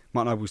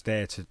 Mark Noble's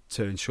there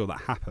to ensure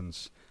that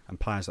happens, and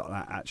players like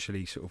that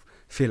actually sort of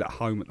feel at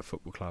home at the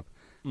football club.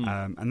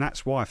 And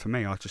that's why, for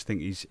me, I just think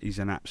he's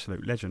an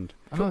absolute legend.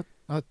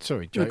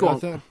 Sorry,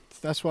 Joe.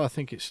 That's why I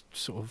think it's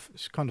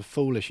kind of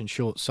foolish and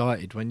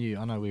short-sighted when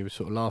I know we were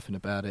sort of laughing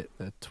about it,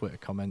 the Twitter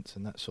comments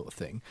and that sort of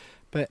thing,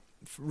 but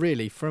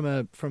really, from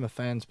a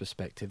fan's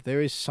perspective,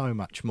 there is so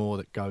much more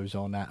that goes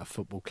on at a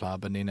football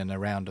club and in and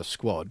around a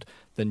squad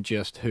than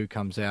just who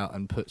comes out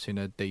and puts in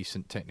a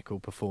decent technical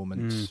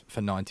performance for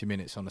 90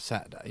 minutes on a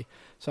Saturday.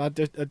 So I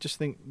just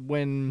think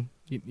when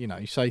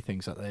you say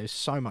things like that, there's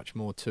so much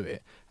more to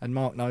it, and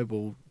Mark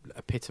Noble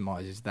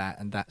epitomises that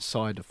and that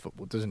side of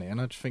football, doesn't he? And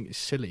I just think it's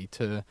silly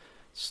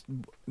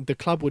the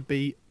club would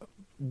be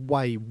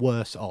way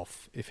worse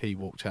off if he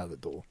walked out the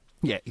door.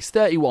 Yeah, he's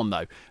 31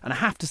 though, and I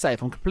have to say,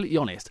 if I'm completely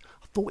honest,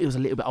 I thought he was a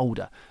little bit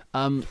older.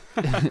 I don't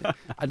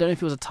know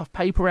if it was a tough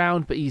paper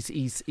round, but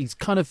he's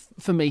kind of,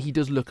 for me, he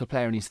does look a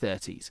player in his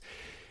 30s.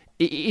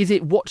 Is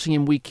it watching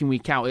him week in,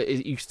 week out? Are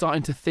you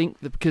starting to think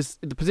that because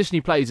the position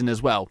he plays in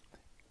as well,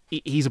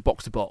 he's a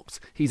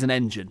box-to-box. He's an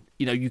engine.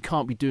 You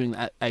can't be doing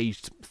that at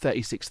age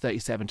 36,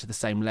 37 to the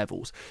same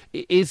levels.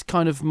 It is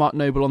kind of Mark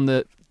Noble on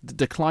the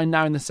decline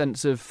now, in the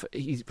sense of,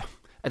 is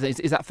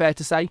that fair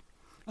to say?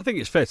 I think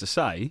it's fair to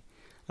say.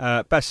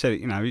 Baz said,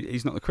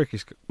 he's not the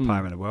quickest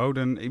player in the world,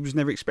 and he was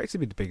never expected to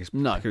be the biggest.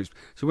 No.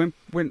 So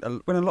when a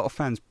lot of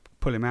fans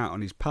pull him out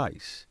on his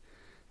pace,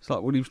 it's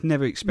like, well, he was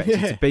never expected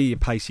to be a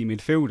pacey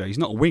midfielder. He's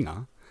not a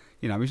winger.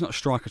 He's not a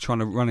striker trying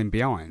to run him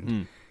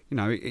behind.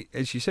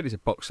 As you said, he's a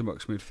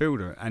box-to-box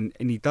midfielder, and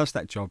he does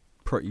that job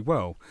pretty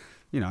well,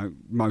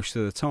 most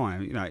of the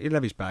time. He'll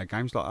have his bad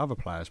games like other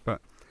players,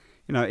 but,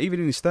 even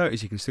in his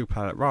 30s, he can still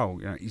play that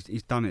role.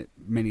 He's done it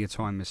many a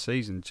time this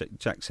season.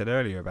 Jack said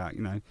earlier about,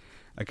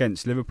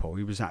 against Liverpool,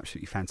 he was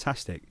absolutely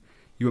fantastic.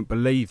 You wouldn't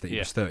believe that he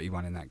was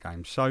 31 in that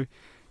game. So,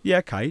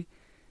 okay,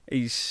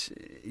 he's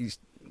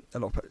a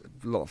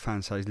lot of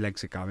fans say his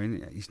legs are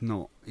going. He's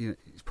not.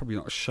 He's probably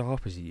not as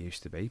sharp as he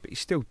used to be, but he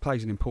still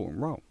plays an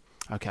important role.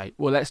 Okay,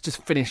 well, let's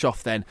just finish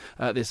off then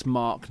this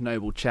Mark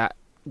Noble chat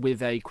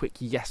with a quick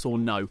yes or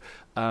no.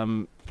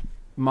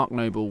 Mark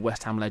Noble,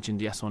 West Ham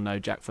legend, yes or no?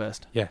 Jack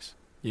first. Yes.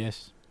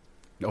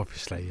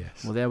 Obviously,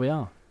 yes. Well, there we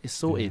are. It's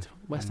sorted.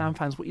 West Ham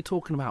fans, what are you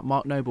talking about?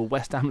 Mark Noble,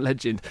 West Ham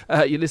legend.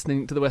 You're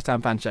listening to the West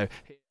Ham Fan Show.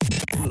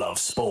 Love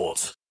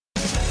sport.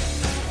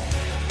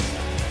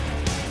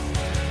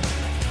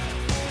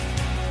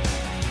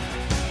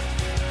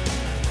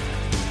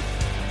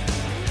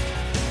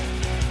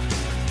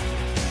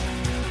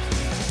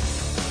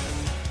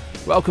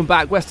 Welcome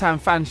back, West Ham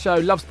Fan Show,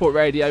 Love Sport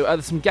Radio.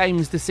 There's some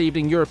games this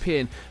evening,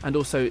 European and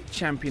also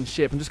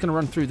Championship. I'm just going to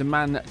run through the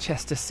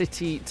Manchester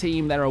City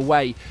team. They're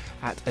away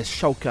at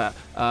Schalke,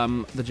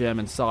 the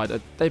German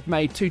side. They've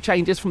made two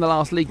changes from the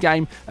last league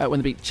game when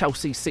they beat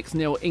Chelsea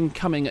 6-0.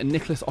 Incoming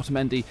Nicolas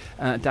Otamendi,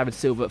 David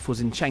Silva for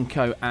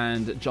Zinchenko,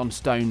 and John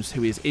Stones,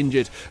 who is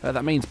injured.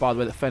 That means, by the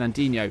way, that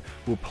Fernandinho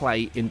will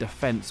play in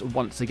defence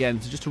once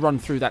again. So just to run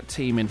through that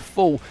team in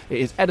full, it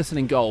is Ederson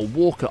in goal,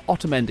 Walker,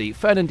 Otamendi,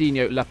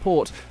 Fernandinho,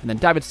 Laporte, and then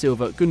David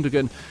Silva,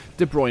 Gundogan,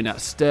 De Bruyne,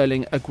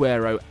 Sterling,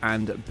 Aguero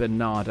and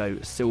Bernardo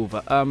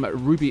Silva.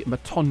 Ruby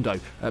Matondo,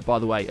 by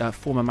the way,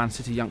 former Man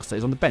City youngster,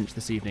 is on the bench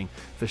this evening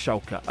for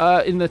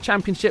Schalke. In the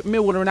Championship,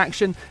 Millwall are in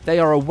action. They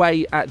are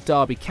away at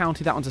Derby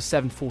County. That one's a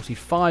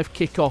 7:45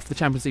 kick-off. The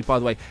Champions League, by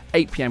the way,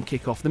 8 p.m.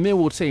 kick-off. The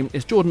Millwall team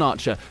is Jordan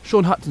Archer,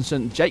 Sean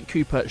Hutchinson, Jake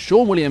Cooper,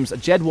 Sean Williams,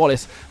 Jed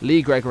Wallace,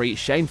 Lee Gregory,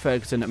 Shane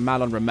Ferguson,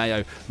 Malon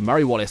Romeo,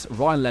 Murray Wallace,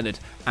 Ryan Leonard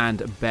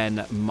and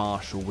Ben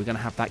Marshall. We're going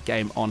to have that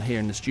game on here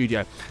in the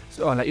studio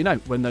So I'll let you know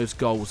when those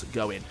goals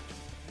go in.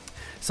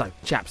 So,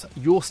 chaps,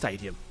 your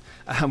stadium.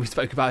 We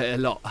spoke about it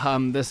a lot.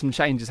 There's some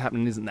changes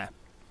happening, isn't there?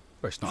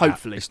 Well, it's not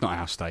Hopefully. it's not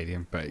our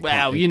stadium, but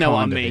you know what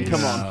I mean.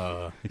 Come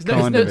on. It's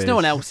no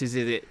one else's,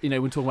 is it? We're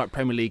talking about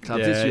Premier League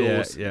clubs. It's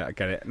yours. Yeah, I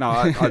get it. No,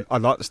 I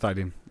like the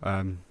stadium,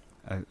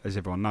 as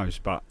everyone knows.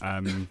 But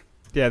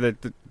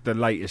the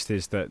latest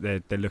is that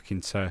they're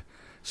looking to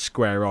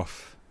square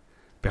off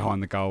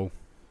behind the goal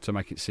to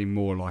make it seem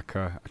more like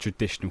a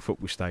traditional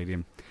football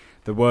stadium.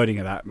 The wording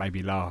of that made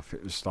me laugh.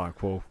 It was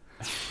like, well,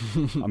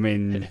 I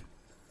mean,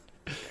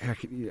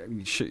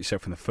 you shoot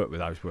yourself in the foot with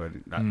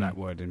that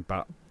wording.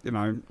 But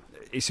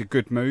it's a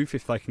good move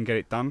if they can get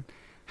it done.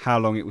 How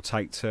long it will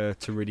take to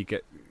really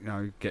get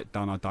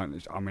done, I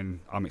don't. I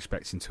mean, I'm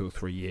expecting 2 or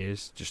 3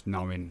 years, just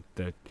knowing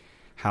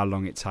how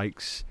long it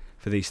takes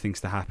for these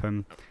things to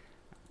happen.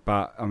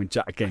 But I mean,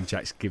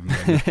 Jack's given me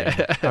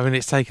anything. I mean,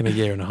 it's taken 1.5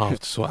 years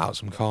to sort out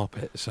some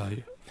carpet, so.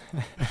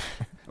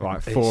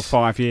 Right, 4 or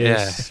 5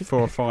 years, 4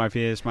 or 5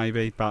 years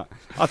maybe. But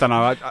I don't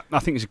know. I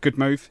think it's a good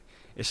move.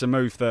 It's a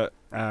move that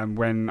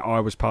when I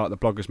was part of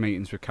the bloggers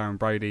meetings with Karen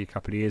Brady a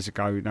couple of years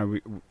ago,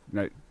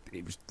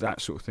 it was that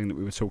sort of thing that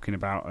we were talking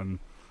about, and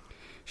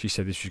she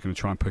said this was going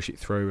to try and push it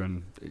through,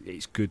 and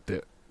it's good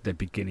that they're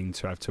beginning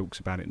to have talks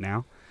about it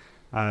now.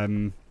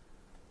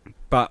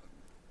 But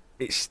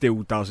it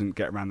still doesn't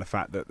get around the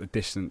fact that the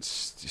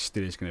distance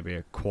still is going to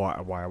be quite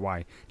a way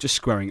away. Just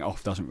squaring it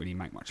off doesn't really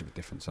make much of a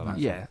difference, I don't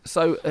think. Yeah.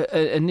 So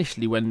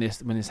initially, when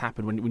this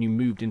happened, when you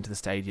moved into the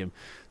stadium,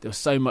 there was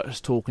so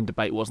much talk and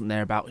debate, wasn't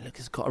there, about look,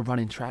 it's got a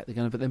running track. They're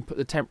going to then put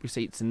the temporary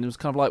seats in. It was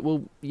kind of like,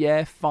 well,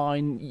 yeah,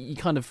 fine. You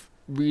kind of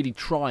really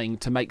trying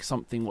to make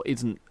something what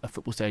isn't a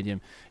football stadium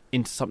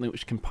into something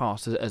which can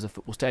pass as a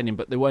football stadium,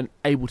 but they weren't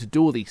able to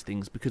do all these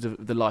things because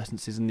of the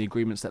licenses and the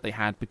agreements that they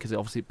had, because of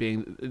obviously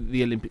being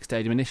the Olympic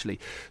Stadium initially.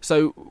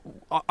 So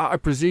I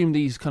presume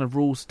these kind of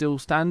rules still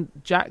stand,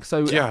 Jack.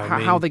 So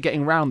how are they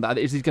getting around that?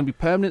 Is these going to be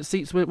permanent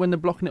seats when they're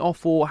blocking it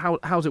off, or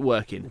how's it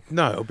working?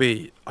 No, it'll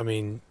be. I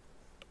mean,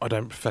 I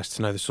don't profess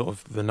to know the sort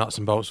of the nuts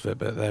and bolts of it,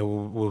 but there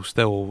will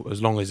still, as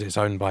long as it's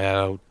owned by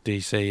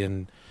LDC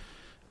and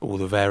all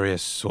the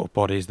various sort of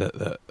bodies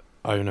that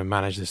own and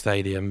manage the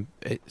stadium,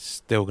 it's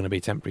still going to be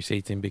temporary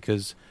seating,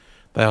 because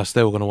they are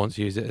still going to want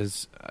to use it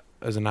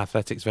as an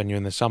athletics venue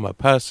in the summer.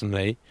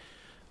 Personally,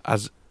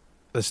 as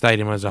the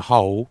stadium as a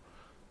whole,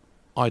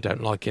 I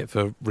don't like it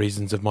for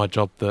reasons of my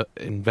job, that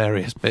in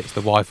various bits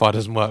the Wi-Fi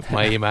doesn't work for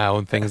my email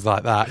and things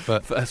like that.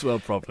 But first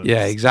world problems.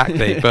 Yeah,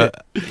 exactly.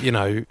 But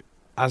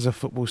as a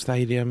football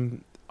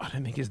stadium, I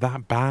don't think it's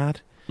that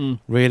bad.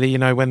 Really,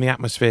 when the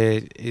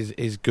atmosphere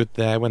is good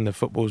there, when the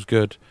football's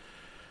good,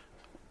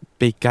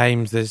 big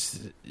games,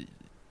 it's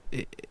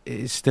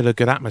still a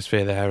good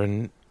atmosphere there,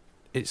 and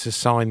it's a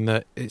sign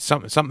that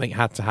something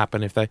had to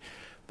happen.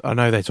 I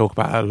know they talk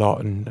about it a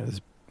lot, and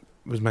as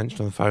was mentioned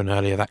on the phone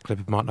earlier, that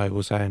clip of Mark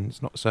Noble saying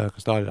it's not a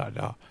circus,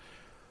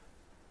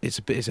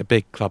 It's a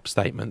big club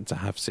statement to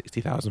have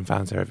 60,000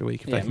 fans there every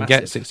week. If they can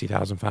get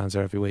 60,000 fans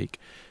there every week,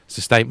 it's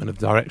a statement of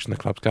the direction the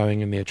club's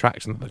going and the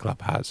attraction that the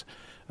club has,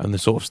 and the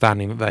sort of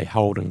standing that they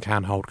hold and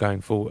can hold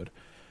going forward.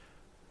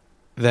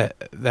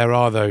 There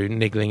are, though,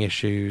 niggling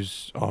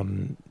issues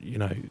on,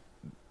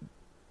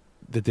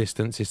 the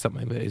distance is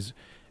something that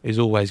is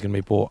always going to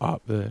be brought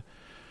up. The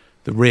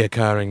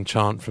reoccurring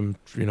chant from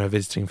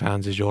visiting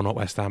fans is "You're not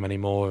West Ham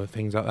anymore,"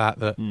 things like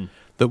that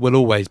will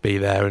always be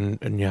there,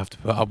 and you have to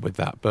put up with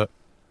that. But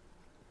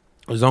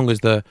as long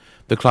as the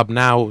club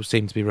now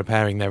seem to be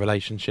repairing their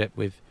relationship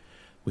with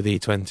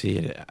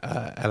E20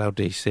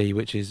 LLDC,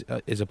 which is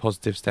a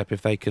positive step,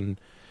 if they can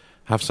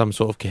have some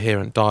sort of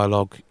coherent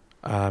dialogue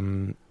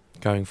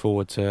going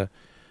forward to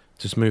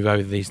smooth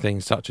over these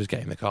things, such as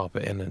getting the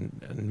carpet in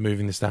and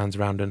moving the stands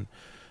around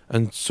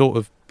and sort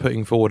of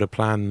putting forward a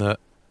plan that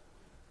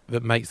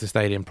makes the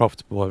stadium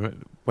profitable.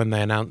 When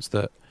they announced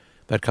that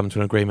they'd come to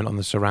an agreement on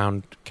the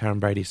surround, Karen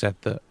Brady said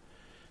that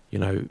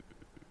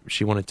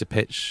she wanted to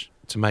pitch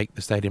to make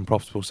the stadium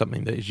profitable,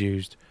 something that is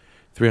used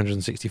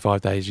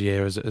 365 days a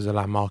year as a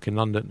landmark in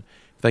London.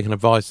 If they can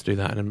advise to do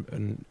that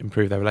and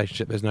improve their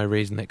relationship, there's no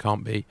reason it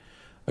can't be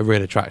a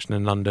real attraction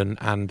in London,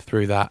 and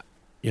through that,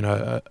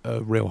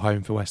 a real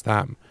home for West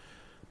Ham.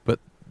 But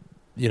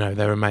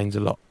there remains a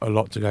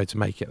lot to go to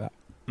make it that.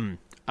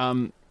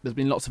 There's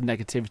been lots of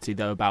negativity,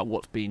 though, about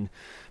what's been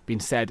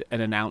said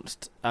and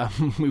announced.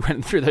 We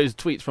went through those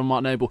tweets from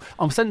Mark Noble.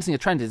 I'm sensing a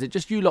trend. Is it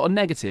just you lot are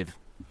negative?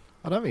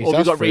 I don't think it's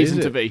have you got reason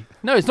to be?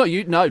 No, it's not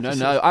you. No,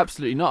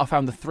 absolutely not. I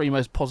found the 3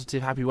 most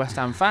positive, happy West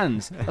Ham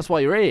fans. That's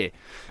why you're here.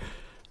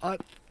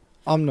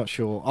 I'm not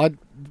sure.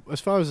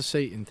 As far as the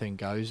seating thing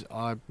goes,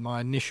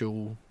 my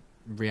initial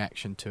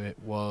reaction to it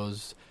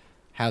was,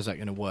 how's that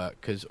going to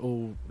work? Because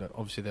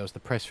obviously there was the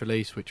press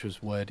release, which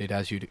was worded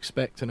as you'd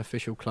expect an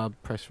official club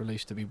press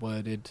release to be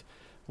worded,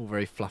 all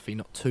very fluffy,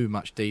 not too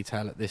much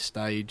detail at this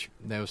stage.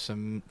 There was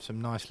some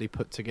nicely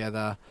put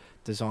together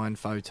design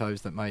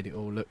photos that made it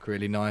all look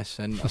really nice,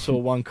 and I saw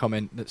one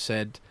comment that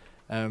said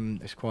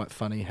It's quite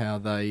funny how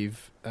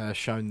they've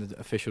shown the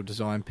official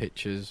design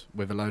pictures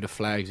with a load of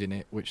flags in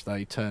it, which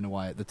they turn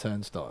away at the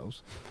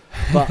turnstiles.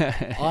 But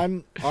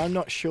I'm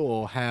not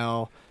sure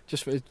how.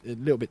 Just a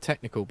little bit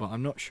technical, but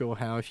I'm not sure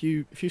how. If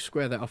you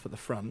square that off at the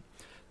front,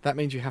 that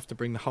means you have to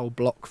bring the whole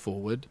block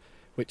forward.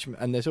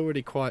 And there's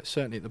already quite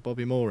certainly at the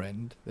Bobby Moore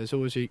end. There's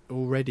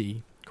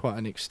already quite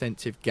an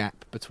extensive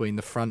gap between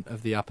the front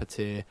of the upper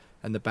tier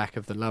and the back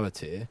of the lower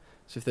tier.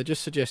 So if they're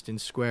just suggesting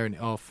squaring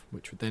it off,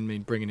 which would then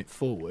mean bringing it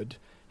forward,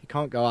 you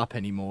can't go up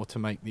anymore to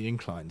make the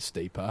incline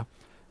steeper.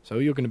 So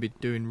all you're going to be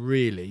doing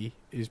really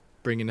is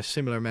bringing a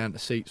similar amount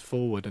of seats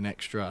forward an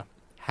extra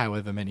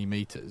however many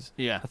metres.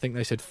 Yeah. I think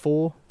they said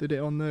 4, did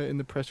it in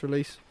the press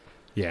release?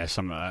 Yeah,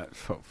 something like that,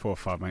 4 or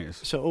 5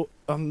 metres. So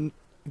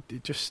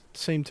it just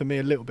seemed to me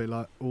a little bit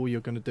like all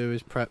you're going to do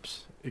is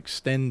perhaps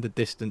extend the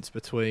distance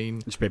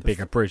between... Just be a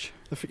bigger bridge.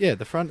 The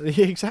front...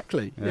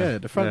 exactly. Yeah,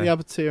 the front of the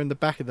upper tier and the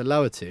back of the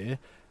lower tier.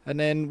 And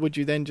then would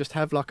you then just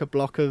have like a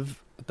block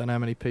of, I don't know how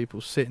many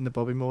people sit in the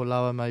Bobby Moore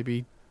lower,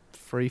 maybe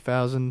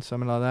 3,000,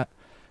 something like that?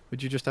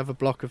 Would you just have a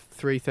block of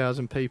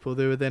 3,000 people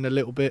who are then a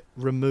little bit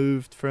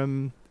removed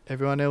from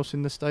everyone else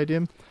in the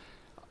stadium?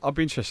 I'd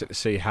be interested to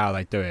see how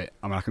they do it.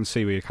 I mean, I can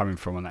see where you're coming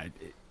from on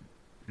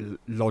that.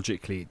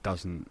 Logically, it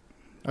doesn't...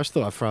 I just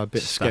thought I'd throw a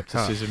bit of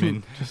scepticism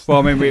in. Well,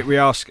 I mean, we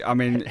ask... I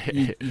mean,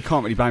 you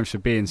can't really blame us for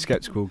being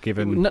sceptical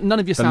given none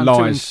of you sound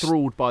too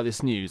enthralled by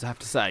this news, I have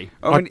to say.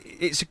 I mean,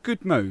 it's a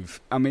good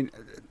move. I mean,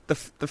 the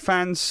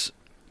fans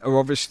are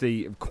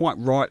obviously quite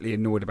rightly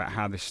annoyed about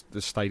how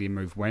the stadium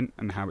move went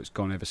and how it's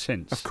gone ever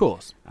since. Of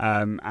course.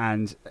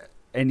 And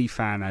any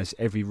fan has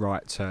every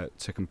right to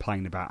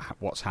complain about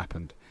what's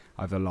happened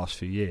over the last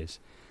few years.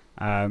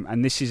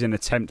 And this is an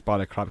attempt by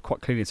the club,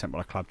 quite clearly an attempt by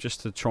the club,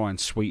 just to try and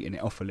sweeten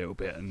it off a little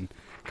bit and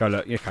go,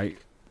 look, okay,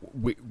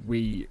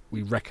 we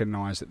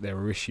recognise that there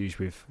are issues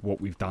with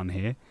what we've done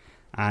here,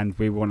 and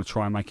we want to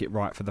try and make it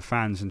right for the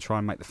fans and try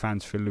and make the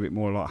fans feel a little bit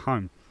more like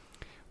home.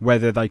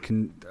 Whether they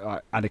can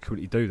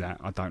adequately do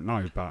that, I don't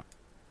know, but...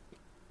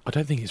 I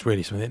don't think it's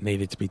really something that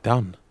needed to be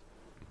done,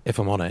 if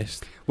I'm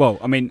honest. Well,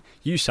 I mean,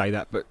 you say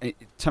that, but in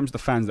terms of the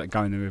fans that are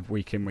going there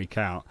week in, week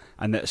out,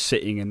 and that are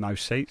sitting in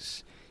those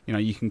seats... You know,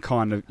 you can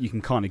kind of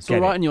it's get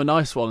all right it. in your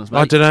nice ones, mate.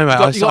 I don't know,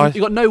 mate.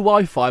 You got no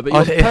Wi-Fi, but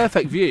you got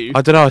perfect view.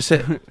 I don't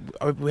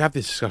know. We have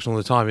this discussion all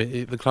the time.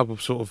 The club will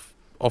sort of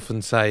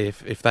often say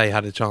if they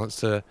had a chance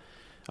to...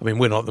 I mean,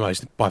 we're not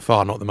by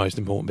far not the most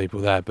important people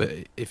there, but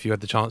if you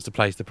had the chance to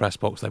place the press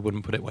box, they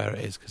wouldn't put it where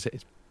it is because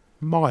it's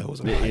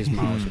miles away. It is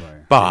miles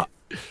away. But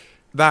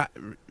that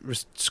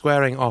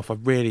squaring off, I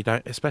really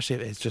don't... Especially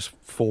if it's just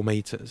 4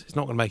 metres, it's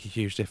not going to make a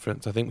huge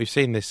difference. I think we've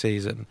seen this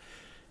season...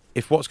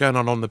 If what's going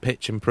on the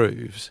pitch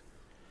improves,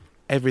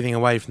 everything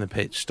away from the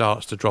pitch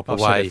starts to drop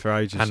away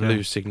and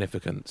lose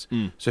significance.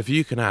 Mm. So if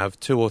you can have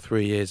 2 or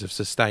 3 years of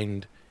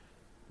sustained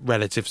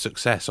relative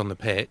success on the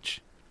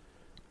pitch,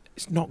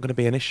 it's not going to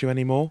be an issue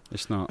anymore.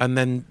 It's not. And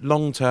then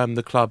long term,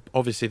 the club,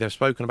 obviously they've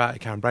spoken about it,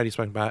 Karen Brady's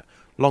spoken about it,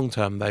 long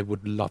term they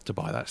would love to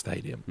buy that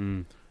stadium.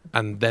 Mm.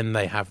 And then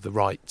they have the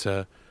right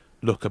to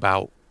look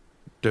about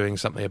doing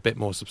something a bit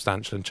more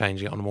substantial and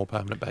changing it on a more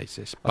permanent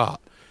basis.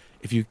 But...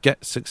 if you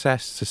get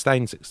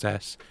sustained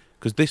success,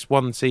 because this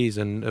one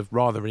season of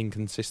rather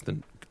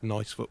inconsistent,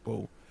 nice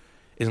football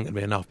isn't going to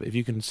be enough. But if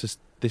you can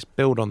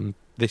build on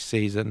this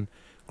season,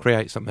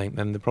 create something,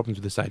 then the problems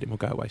with the stadium will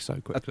go away so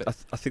quickly.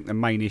 I think the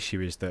main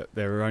issue is that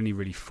there are only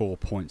really 4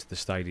 points of the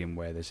stadium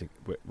where there's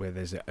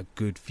a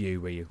good view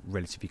where you're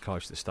relatively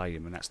close to the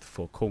stadium, and that's the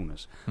 4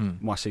 corners.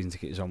 My season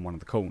ticket is on one of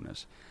the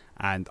corners,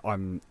 and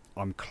I'm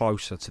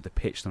closer to the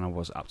pitch than I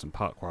was at Upton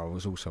Park, where I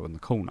was also in the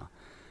corner.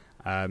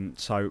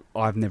 So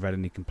I've never had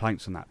any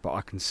complaints on that, but I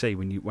can see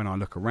when I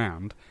look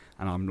around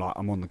and I'm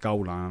on the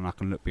goal line and I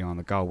can look behind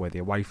the goal where the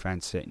away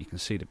fans sit and you can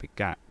see the big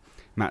gap.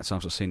 Matt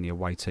times I've seen the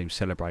away team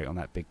celebrate on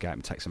that big gap.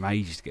 It takes them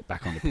ages to get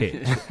back on the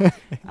pitch,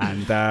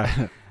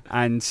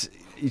 and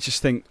you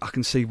just think I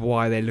can see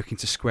why they're looking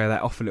to square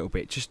that off a little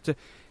bit. Just to,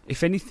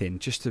 if anything,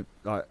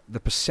 the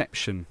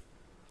perception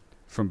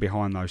from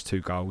behind those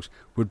 2 goals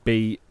would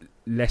be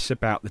less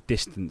about the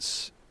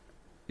distance,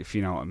 if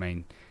you know what I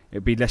mean.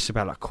 It'd be less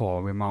about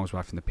we're miles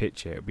away from the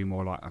pitch here. It'd be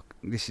more like,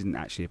 this isn't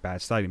actually a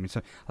bad stadium.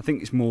 So I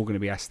think it's more going to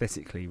be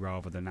aesthetically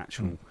rather than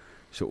actual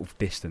sort of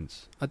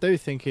distance. I do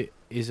think it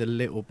is a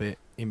little bit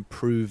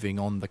improving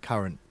on the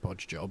current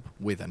Bodge job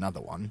with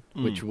another one,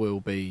 which will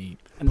be...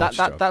 And that's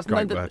my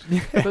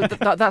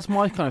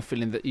kind of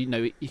feeling that,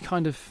 you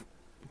kind of...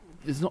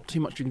 There's not too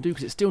much you can do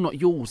because it's still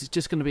not yours. It's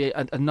just going to be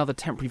another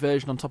temporary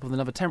version on top of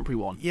another temporary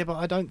one. Yeah, but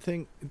I don't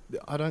think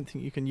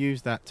you can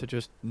use that to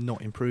just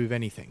not improve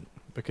anything.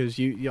 Because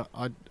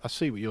I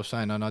see what you're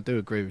saying, and I do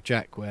agree with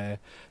Jack, where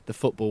the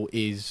football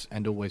is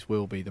and always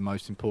will be the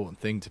most important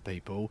thing to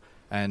people.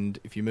 And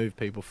if you move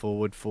people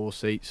forward 4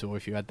 seats, or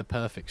if you had the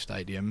perfect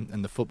stadium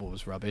and the football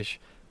was rubbish,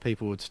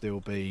 people would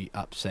still be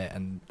upset,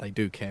 and they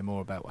do care more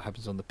about what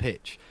happens on the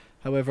pitch.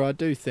 However, I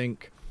do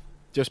think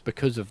just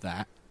because of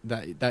that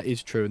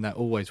is true, and that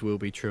always will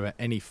be true at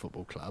any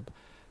football club.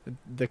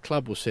 the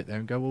club will sit there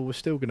and go, well, we're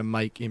still going to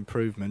make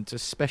improvements,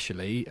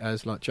 especially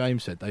as, like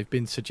James said, they've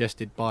been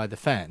suggested by the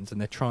fans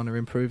and they're trying to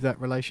improve that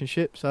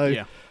relationship.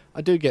 So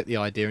I do get the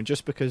idea, and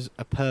just because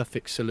a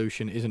perfect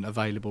solution isn't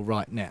available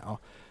right now,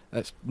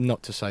 that's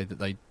not to say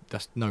that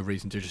that's no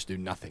reason to just do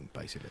nothing,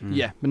 basically.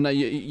 Yeah, but no,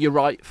 you're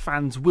right.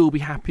 Fans will be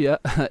happier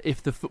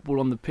if the football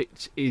on the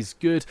pitch is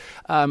good.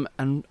 And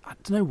I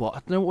don't know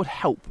what would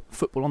help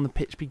football on the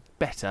pitch be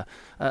better.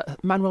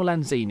 Manuel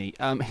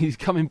Lanzini, he's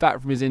coming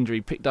back from his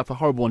injury, picked up a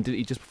horrible one, didn't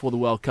he, just before the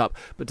World Cup,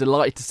 but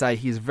delighted to say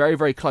he's very,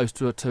 very close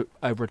to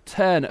a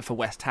return for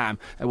West Ham,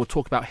 and we'll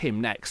talk about him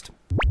next.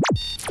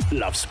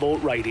 Love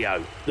Sport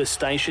Radio, the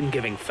station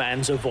giving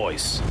fans a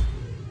voice.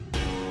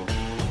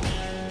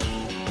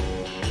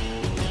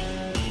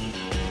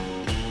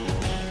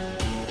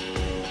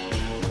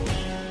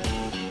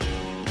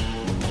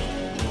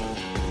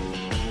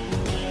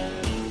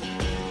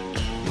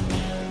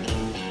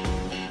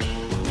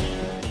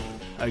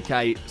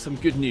 Okay, some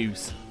good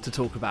news to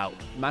talk about.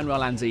 Manuel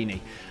Lanzini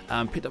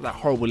picked up that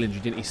horrible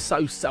injury, didn't he?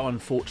 So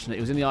unfortunate.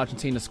 He was in the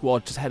Argentina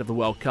squad just ahead of the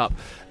World Cup,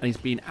 and he's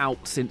been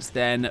out since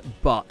then.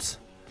 But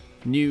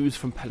news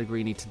from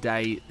Pellegrini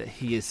today that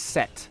he is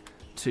set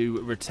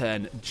to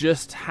return.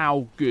 Just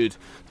how good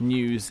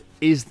news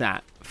is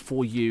that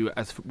for you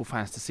as football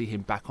fans to see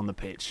him back on the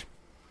pitch?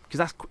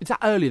 Because is that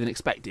earlier than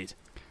expected?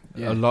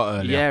 Yeah. A lot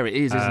earlier. Yeah, it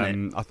is,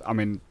 isn't it? I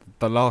mean,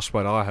 the last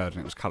word I heard,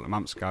 and it was a couple of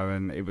months ago,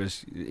 and it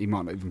was he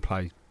might not even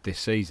play this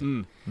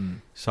season.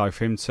 So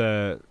for him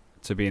to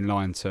be in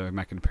line to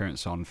make an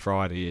appearance on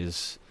Friday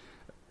is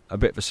a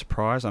bit of a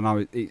surprise. I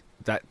know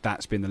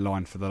that's been the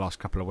line for the last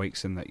couple of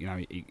weeks, and that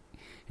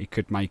he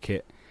could make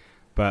it,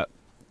 but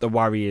the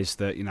worry is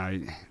that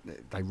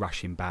they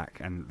rush him back,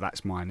 and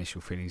that's my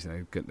initial feelings.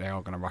 They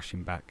are going to rush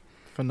him back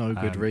for no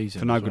good reason.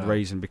 For no good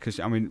reason, because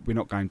we're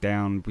not going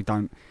down. We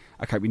don't.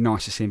 Okay, it'd be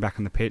nice to see him back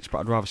on the pitch, but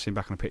I'd rather see him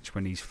back on the pitch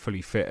when he's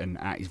fully fit and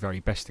at his very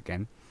best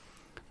again,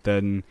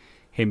 than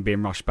him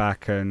being rushed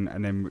back and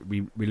then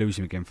we lose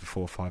him again for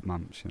 4 or 5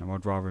 months.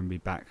 I'd rather him be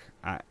back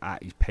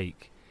at his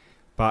peak.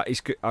 But it's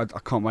good. I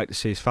can't wait to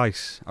see his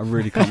face. I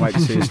really can't wait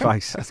to see his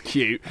face. That's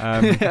cute.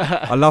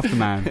 I love the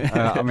man.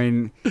 I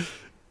mean,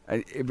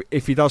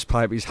 if he does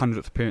play, it'll be his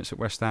 100th appearance at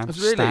West Ham. That's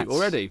really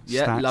already.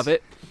 Yeah, stats. Love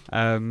it.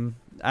 And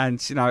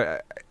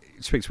it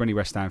speaks to any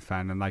West Ham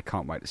fan, and they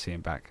can't wait to see him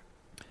back.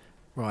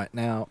 Right,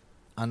 now,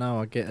 I know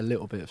I get a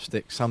little bit of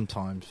stick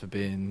sometimes for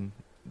being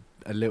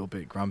a little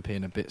bit grumpy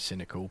and a bit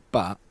cynical,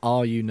 but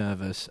are you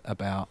nervous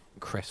about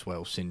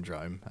Cresswell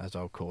syndrome, as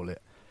I'll call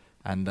it,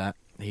 and that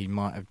he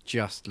might have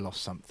just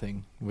lost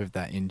something with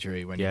that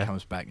injury when he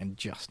comes back and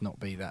just not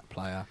be that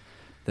player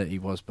that he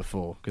was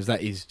before? Because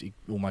that is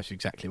almost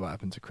exactly what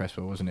happened to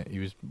Cresswell, wasn't it? He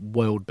was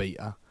world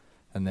beater,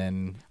 and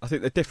then I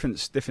think the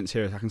difference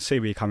here is I can see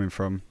where you're coming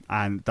from,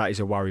 and that is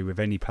a worry with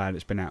any player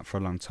that's been out for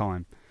a long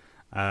time.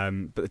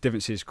 But the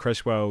difference is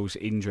Cresswell's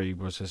injury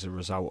was as a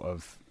result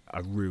of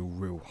a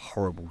real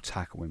horrible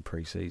tackle in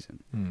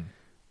pre-season,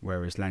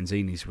 whereas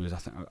Lanzini's was, I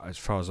think, as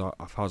far as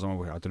I'm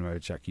aware, I don't know whether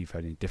Jack you've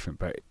heard any different,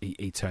 but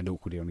he turned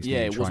awkwardly on his knee. Yeah,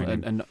 it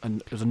wasn't,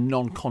 and it was a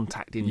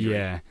non-contact injury.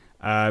 Yeah,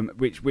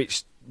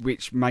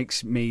 which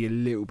makes me a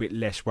little bit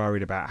less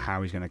worried about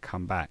how he's going to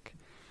come back.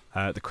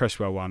 The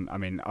Cresswell one, I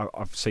mean,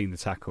 I've seen the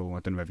tackle.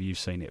 I don't know whether you've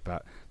seen it,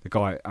 but the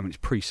guy, I mean, it's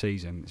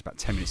pre-season. It's about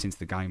 10 minutes into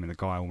the game, and the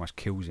guy almost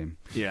kills him.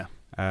 Yeah.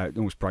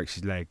 Almost breaks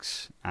his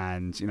legs,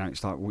 and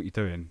it's like, what are you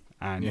doing?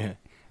 And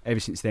ever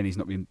since then, he's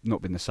not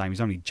been the same.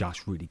 He's only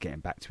just really getting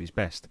back to his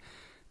best.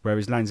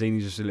 Whereas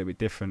Lanzini's just a little bit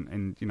different,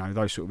 and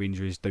those sort of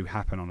injuries do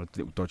happen on a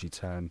little dodgy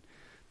turn,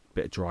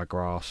 bit of dry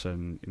grass,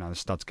 and the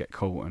studs get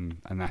caught, and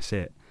that's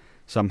it.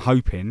 So I'm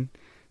hoping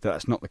that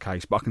that's not the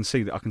case, but I can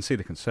see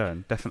the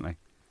concern, definitely.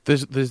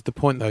 There's the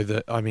point though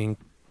that, I mean,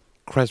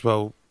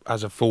 Cresswell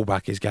as a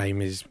fullback, his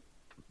game is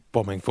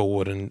bombing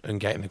forward and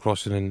getting the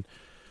crossing, and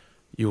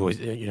you always,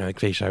 the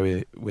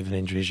cliche with an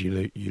injury is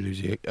you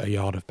lose a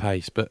yard of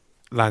pace. But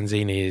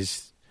Lanzini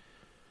is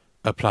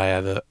a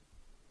player that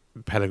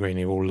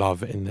Pellegrini will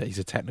love in that he's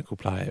a technical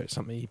player. It's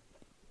something he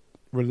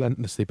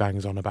relentlessly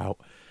bangs on about.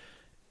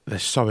 They're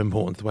so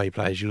important to the way he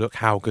plays. You look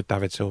how good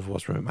David Silva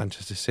was from at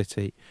Manchester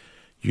City.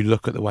 You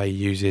look at the way he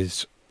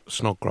uses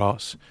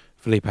Snodgrass,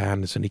 Felipe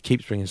Anderson. He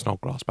keeps bringing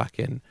Snodgrass back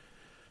in,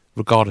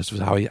 regardless of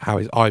how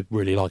he's. I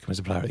really like him as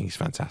a player. I think he's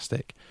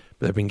fantastic. But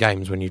there have been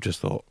games when you just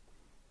thought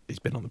he's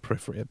been on the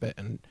periphery a bit,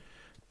 and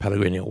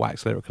Pellegrini will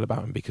wax lyrical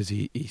about him because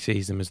he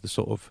sees him as the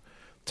sort of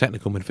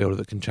technical midfielder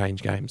that can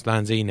change games.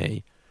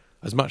 Lanzini,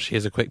 as much as he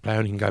is a quick player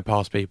and he can go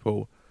past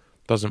people,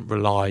 doesn't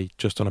rely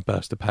just on a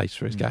burst of pace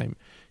for his game.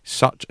 He's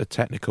such a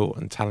technical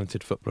and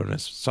talented footballer, and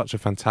has such a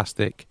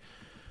fantastic,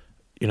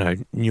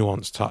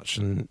 nuanced touch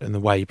and the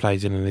way he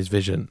plays in and his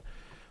vision.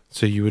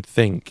 So you would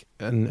think,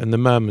 and the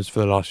murmurs for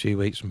the last few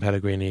weeks from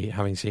Pellegrini,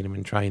 having seen him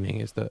in training,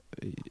 is that,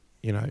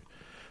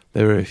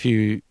 there were a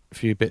few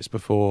bits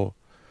before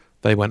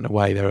they went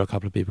away. There were a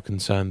couple of people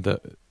concerned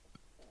that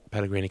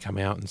Pellegrini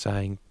coming out and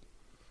saying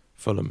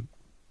Fulham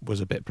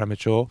was a bit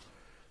premature.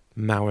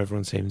 Now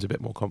everyone seems a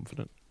bit more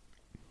confident,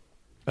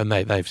 and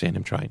they've seen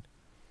him train.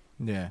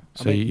 Yeah.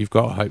 So you've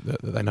got to hope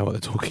that they know what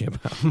they're talking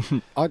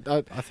about.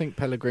 I think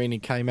Pellegrini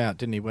came out,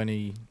 didn't he, when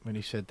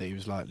he said that he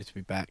was likely to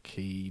be back.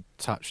 He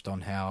touched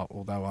on how,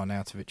 although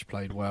Arnautovic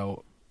played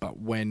well, but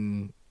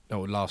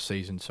last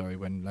season,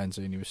 when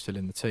Lanzini was still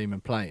in the team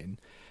and playing,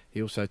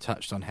 he also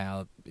touched on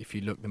how, if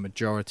you look, the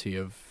majority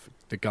of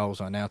the goals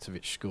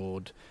Arnautovic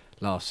scored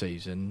last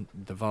season,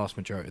 the vast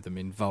majority of them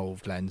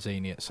involved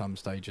Lanzini at some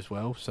stage as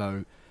well.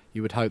 So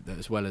you would hope that,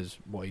 as well as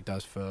what he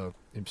does for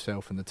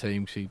himself and the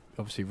team, because he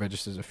obviously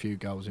registers a few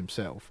goals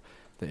himself,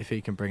 that if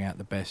he can bring out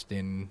the best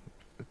bring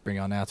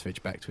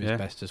Arnautovic back to his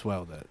best as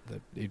well, that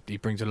he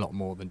brings a lot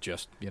more than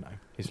just,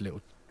 his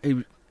little...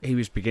 He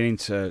was beginning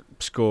to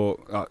score,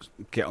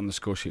 get on the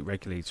score sheet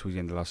regularly towards the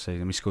end of last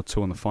season. We scored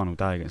 2 on the final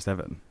day against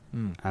Everton,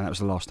 and that was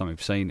the last time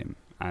we've seen him.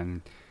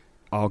 And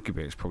arguably,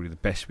 it's probably the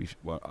best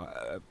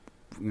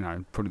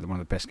probably one of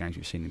the best games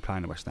we've seen him play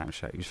in the West Ham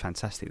shirt. He was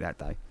fantastic that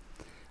day.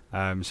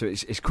 So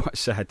it's quite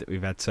sad that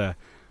we've had to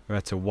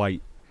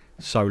wait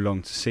so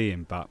long to see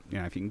him. But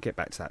if you can get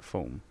back to that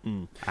form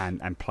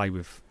and play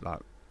with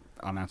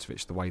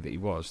Arnautovic the way that he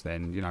was,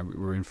 then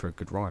we're in for a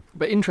good ride.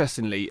 But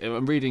interestingly,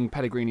 I'm reading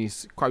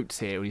Pellegrini's quotes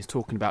here when he's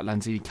talking about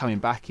Lanzini coming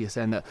back. He's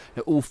saying that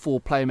all 4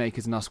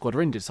 playmakers in our squad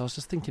are injured. So I was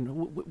just thinking,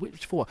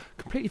 which 4?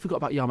 Completely forgot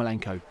about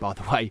Yarmolenko, by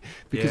the way,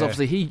 because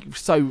obviously he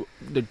so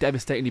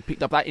devastatingly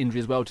picked up that injury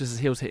as well, just as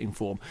he was hitting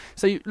form.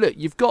 So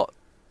you've got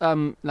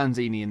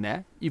Lanzini in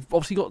there. You've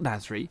obviously got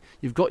Nasri.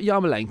 You've got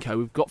Yarmolenko.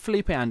 We've got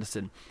Felipe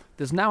Anderson.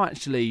 There's now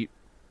actually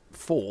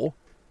 4.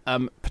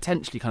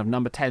 Potentially kind of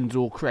number 10s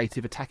or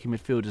creative attacking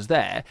midfielders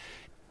there.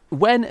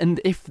 When and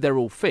if they're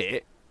all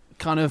fit,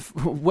 kind of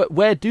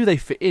where do they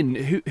fit in?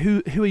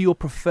 Who are your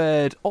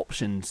preferred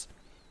options?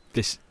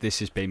 This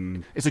has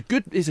been... It's a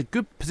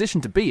good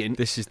position to be in.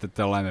 This is the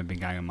dilemma been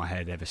going on in my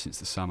head ever since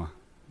the summer.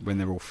 When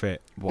they're all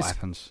fit, what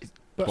happens?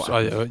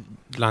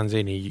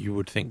 Lanzini, you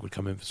would think, would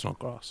come in for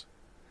Snodgrass.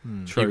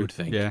 True. You would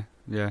think.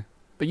 Yeah.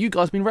 But you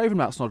guys have been raving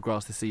about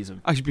Snodgrass this season.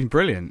 Oh, he's been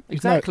brilliant.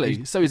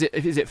 Exactly. So is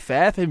it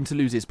fair for him to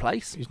lose his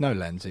place? He's no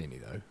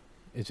Lanzini, though,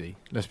 is he?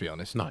 Let's be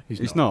honest. No,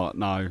 he's not.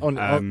 No.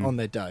 On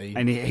their day.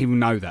 And he will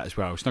know that as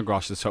well.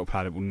 Snodgrass is the sort of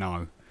player that will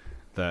know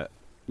that,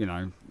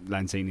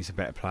 Lanzini's a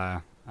better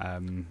player,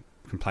 can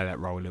play that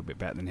role a little bit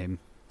better than him.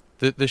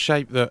 The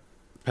shape that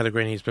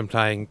Pellegrini's been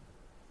playing,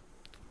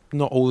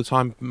 not all the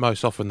time,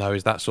 most often, though,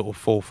 is that sort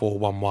of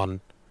 4-4-1-1.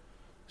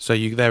 So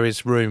there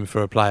is room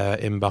for a player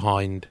in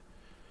behind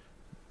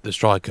the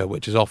striker,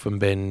 which has often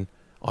been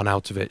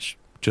Arnautovic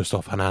just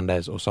off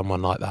Hernandez or someone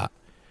like that.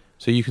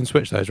 So you can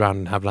switch those around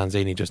and have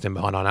Lanzini just in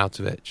behind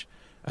Arnautovic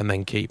and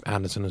then keep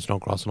Anderson and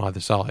Snodgrass on either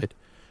side,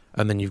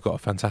 and then you've got a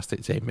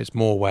fantastic team. It's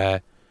more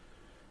where,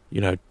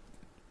 did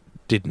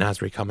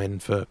Nasri come in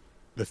for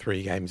the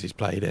 3 games he's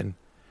played in?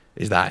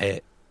 Is that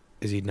it?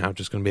 Is he now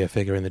just going to be a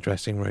figure in the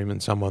dressing room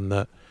and someone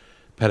that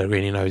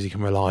Pellegrini knows he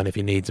can rely on if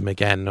he needs him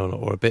again,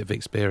 or a bit of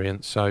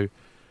experience? So,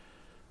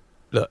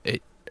 look,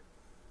 it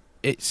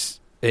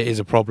is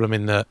a problem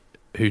in that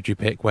who do you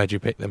pick, where do you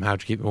pick them, how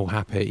do you keep them all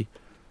happy?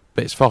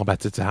 But it's far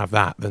better to have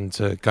that than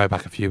to go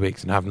back a few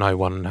weeks and have no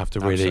one and have to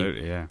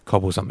really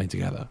cobble something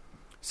together.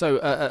 So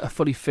a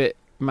fully fit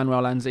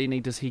Manuel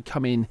Lanzini, does he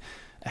come in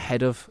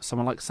ahead of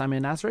someone like Samir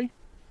Nasri?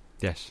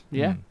 Yes.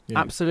 Yeah,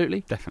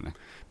 absolutely. Definitely.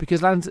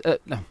 Because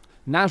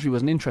Nasri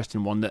was an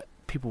interesting one that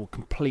people were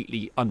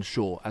completely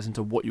unsure as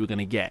into what you were going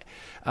to get.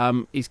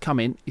 He's come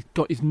in,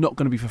 he's not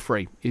going to be for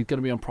free. He's going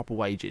to be on proper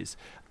wages.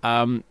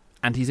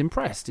 And he's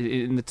impressed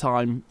in the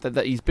time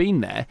that he's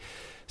been there.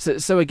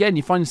 So again,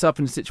 you find yourself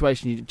in a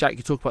situation, Jack,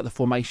 you talk about the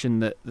formation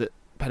that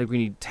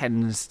Pellegrini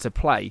tends to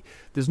play.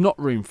 There's not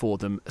room for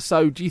them.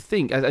 So do you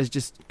think, as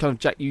just kind of,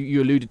 Jack,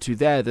 you alluded to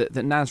there, that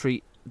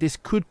Nasri, this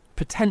could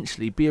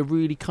potentially be a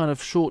really kind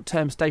of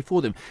short-term stay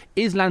for them?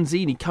 Is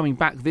Lanzini coming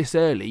back this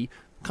early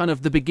kind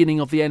of the beginning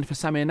of the end for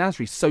Samir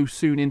Nasri so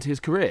soon into his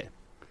career?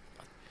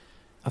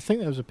 I think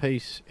there was a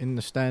piece in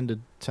the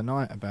Standard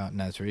tonight about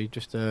Nasri,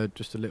 just a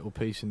little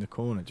piece in the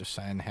corner, just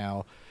saying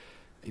how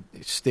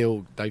it's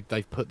still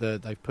they've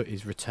put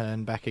his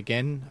return back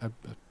again.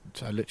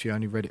 I literally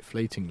only read it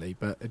fleetingly,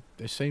 but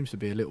there seems to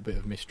be a little bit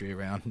of mystery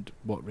around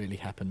what really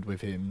happened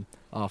with him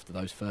after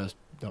those first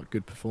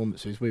good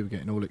performances. We were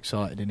getting all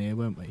excited in here,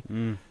 weren't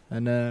we?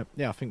 And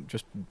I think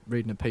just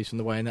reading a piece on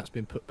the way, and that's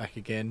been put back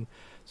again.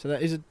 So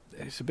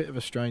it's a bit of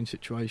a strange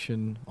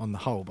situation on the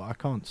whole, but I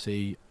don't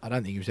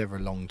think he was ever a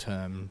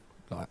long-term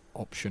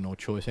option or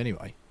choice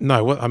anyway.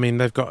 No, I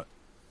mean,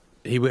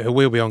 he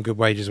will be on good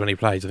wages when he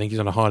plays. I think he's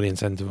on a highly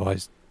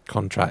incentivised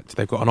contract.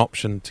 They've got an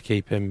option to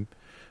keep him,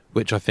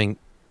 which I think,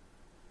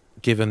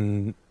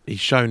 given he's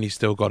shown he's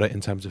still got it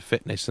in terms of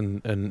fitness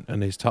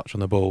and his touch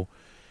on the ball,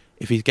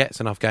 if he gets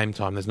enough game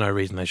time, there's no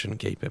reason they shouldn't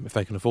keep him. If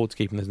they can afford to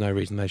keep him, there's no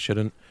reason they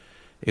shouldn't.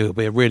 It will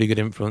be a really good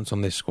influence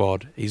on this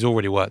squad. He's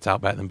already worked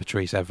out better than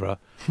Patrice Evra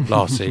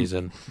last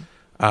season.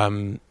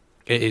 It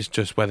is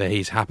just whether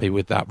he's happy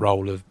with that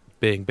role of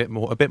being a bit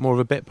more of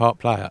a bit part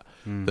player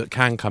that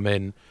can come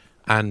in,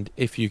 and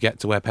if you get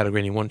to where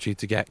Pellegrini wants you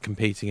to get,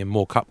 competing in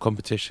more cup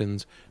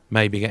competitions,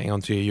 maybe getting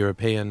onto a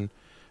European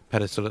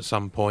pedestal at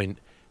some point,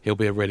 he'll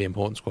be a really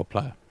important squad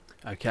player.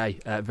 Okay,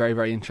 very,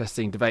 very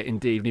interesting debate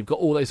indeed. And you've got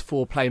all those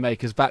 4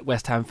 playmakers back,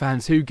 West Ham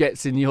fans. Who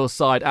gets in your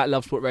side? At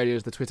Love Sport Radio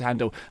is the Twitter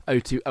handle.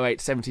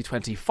 0208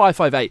 7020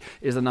 558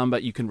 is the number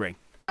you can ring.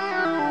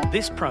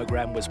 This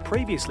programme was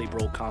previously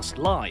broadcast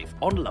live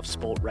on Love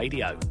Sport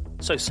Radio,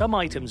 so some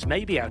items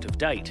may be out of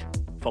date.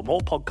 For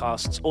more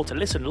podcasts or to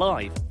listen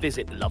live,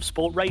 visit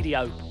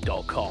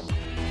lovesportradio.com.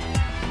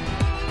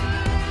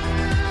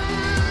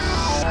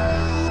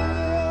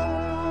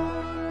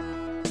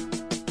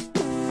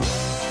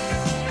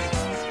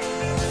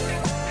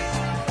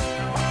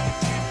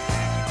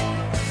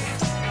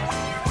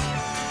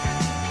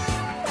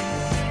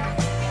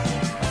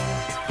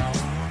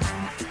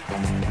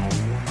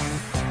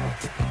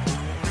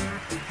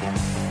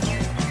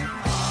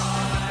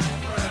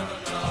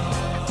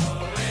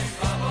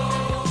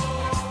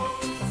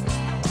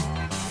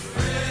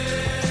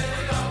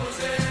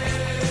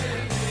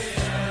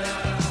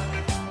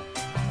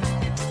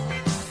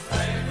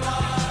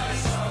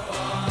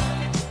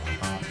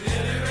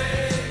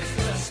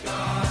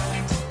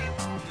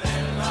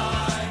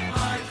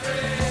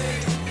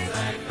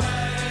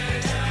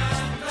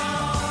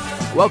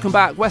 Welcome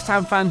back, West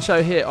Ham Fan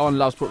Show here on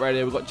Love Sport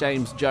Radio. We've got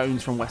James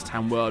Jones from West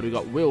Ham World, we've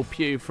got Will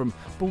Pugh from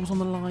Balls on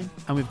the Line,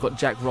 and we've got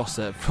Jack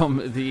Rosser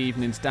from the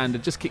Evening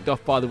Standard. Just kicked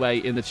off, by the way,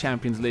 in the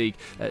Champions League.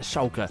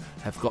 Schalke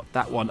have got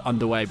that one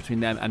underway between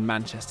them and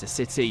Manchester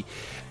City.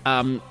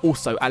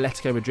 Also,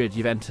 Atletico Madrid,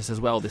 Juventus as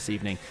well this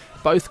evening.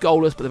 Both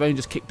goalless, but they've only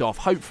just kicked off.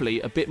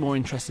 Hopefully, a bit more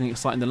interesting and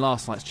exciting than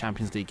last night's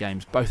Champions League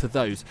games. Both of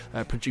those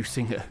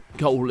producing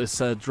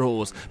goalless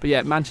draws. But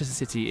yeah, Manchester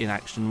City in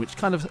action, which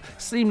kind of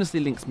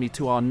seamlessly links me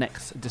to our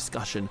next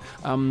discussion.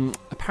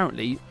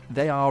 Apparently,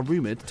 they are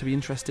rumoured to be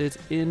interested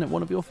in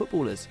one of your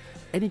footballers.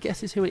 Any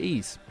guesses who it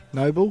is?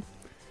 Noble?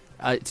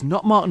 It's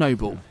not Mark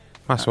Noble.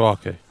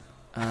 Masuaku.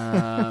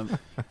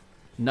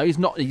 No, he's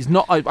not. He's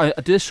not. I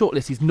did a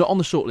shortlist. He's not on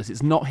the shortlist.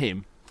 It's not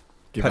him.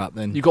 Give up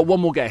then. You got one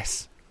more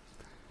guess.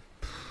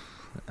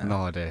 No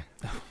idea.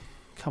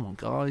 Come on,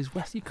 guys.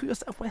 You call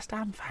yourself West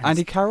Ham fans.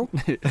 Andy Carroll?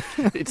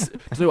 It's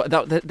you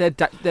know,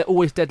 they're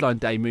always deadline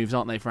day moves,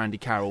 aren't they, for Andy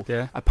Carroll?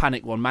 Yeah. A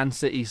panic one. Man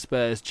City,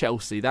 Spurs,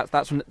 Chelsea.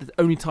 That's when the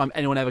only time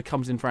anyone ever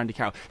comes in for Andy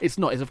Carroll. It's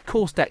not. It's of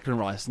course Declan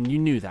Rice, and you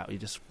knew that. You're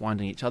just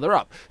winding each other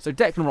up. So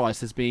Declan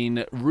Rice has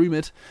been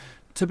rumoured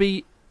to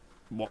be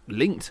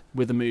linked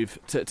with a move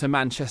to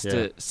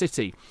Manchester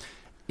City.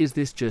 Is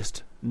this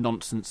just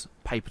nonsense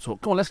paper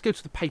talk? Come on, let's go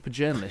to the paper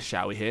journalist,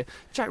 shall we? Here,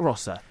 Jack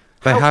Rosser.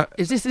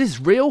 Is this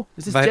real?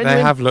 Is this genuine?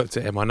 They have looked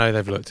at him. I know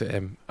they've looked at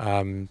him.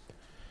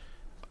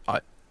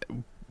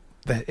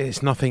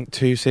 It's nothing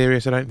too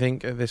serious, I don't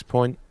think, at this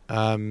point.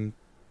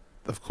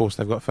 Of course,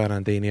 they've got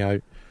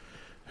Fernandinho,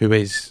 who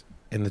is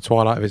in the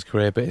twilight of his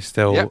career, but is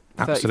still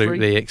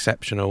absolutely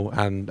exceptional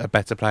and a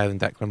better player than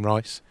Declan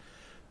Rice.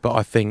 But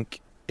I think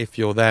if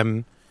you're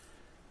them,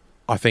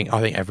 I think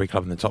every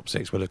club in the top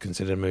 6 will have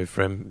considered a move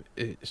for him.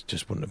 It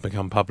just wouldn't have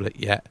become public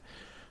yet.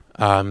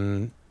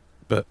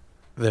 But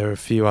there are a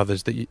few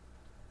others that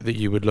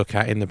you would look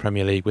at in the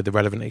Premier League with the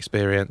relevant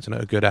experience and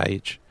at a good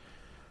age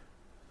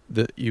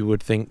that you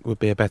would think would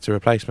be a better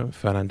replacement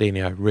for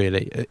Fernandinho,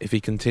 really. If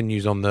he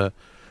continues on the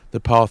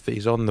path that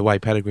he's on, the way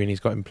Pellegrini's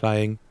got him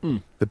playing.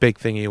 The big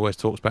thing he always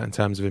talks about in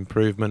terms of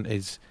improvement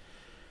is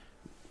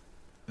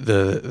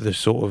the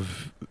sort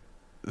of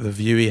the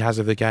view he has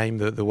of the game,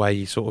 the way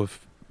he sort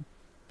of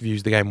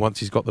views the game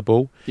once he's got the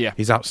ball. Yeah.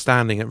 He's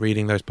outstanding at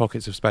reading those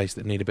pockets of space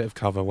that need a bit of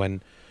cover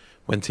when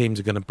teams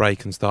are going to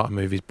break and start a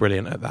move. He's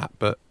brilliant at that,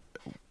 but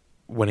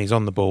when he's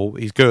on the ball,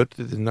 he's good.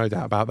 There's no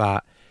doubt about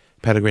that.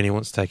 Pellegrini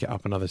wants to take it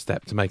up another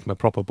step to make him a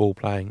proper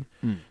ball-playing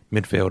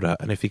midfielder,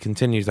 and if he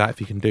continues that, if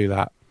he can do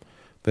that,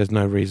 there's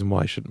no reason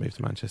why he shouldn't move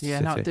to Manchester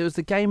City. No, there was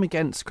the game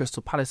against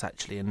Crystal Palace,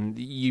 actually, and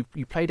you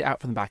played it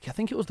out from the back. I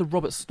think it was the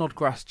Robert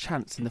Snodgrass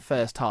chance in the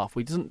first half.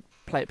 We didn't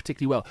play it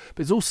particularly well,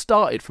 but it's all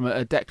started from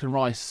a Declan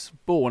Rice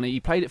ball, and he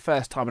played it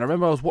first time, and I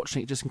remember I was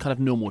watching it just in kind of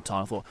normal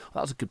time. I thought,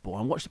 that was a good ball,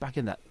 and I watched it back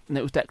in that, and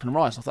it was Declan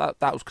Rice. I thought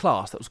that was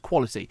class, that was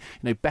quality,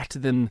 better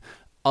than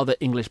other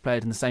English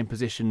players in the same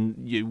position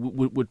you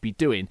would be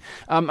doing.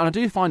 And I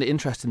do find it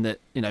interesting that,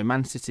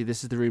 Man City,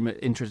 this is the rumour,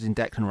 interested in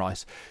Declan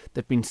Rice.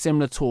 There have been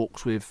similar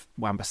talks with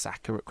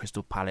Wan-Bissaka at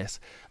Crystal Palace.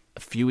 A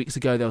few weeks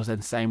ago, there was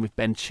then same with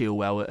Ben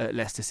Chilwell at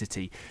Leicester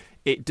City.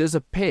 It does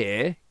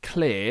appear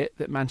clear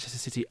that Manchester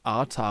City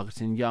are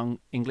targeting young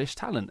English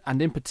talent,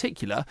 and in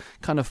particular,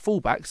 kind of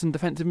fullbacks and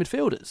defensive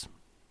midfielders.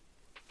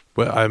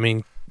 Well, I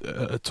mean,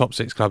 top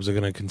 6 clubs are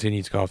going to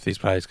continue to go after these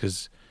players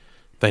because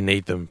they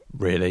need them,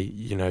 really.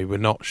 We're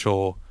not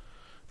sure.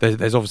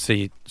 There's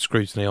obviously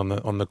scrutiny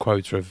on the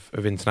quota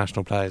of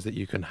international players that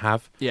you can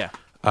have. Yeah.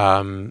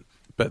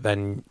 But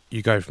then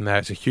you go from there.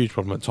 It's a huge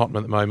problem at Tottenham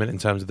at the moment in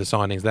terms of the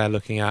signings they're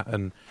looking at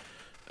and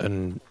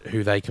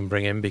who they can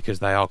bring in, because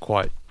they are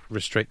quite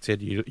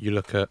restricted. You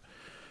look at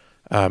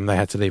they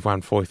had to leave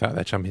Van Foyth out of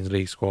their Champions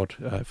League squad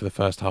for the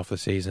first half of the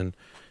season.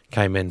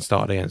 Came in,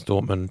 started against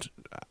Dortmund.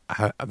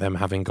 Them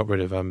having got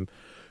rid of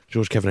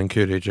George Kevin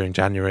Nkoudou during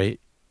January.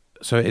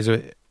 So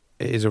it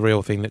is a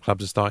real thing that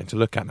clubs are starting to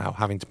look at now,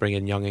 having to bring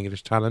in young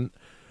English talent,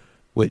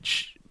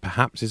 which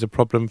perhaps is a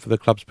problem for the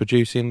clubs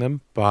producing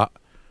them. But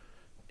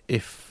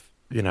if,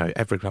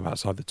 every club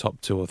outside the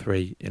top 2 or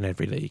 3 in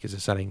every league is a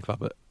selling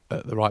club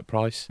at the right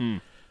price,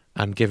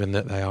 and given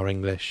that they are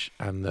English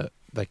and that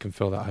they can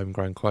fill that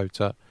homegrown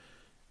quota,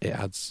 it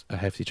adds a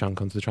hefty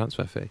chunk onto the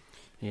transfer fee.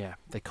 Yeah,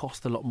 they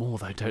cost a lot more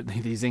though, don't they,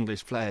 these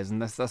English players?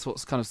 And that's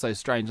what's kind of so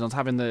strange. And I was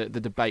having the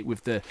debate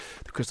with the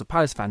Crystal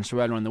Palace fans show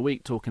earlier in the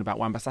week talking about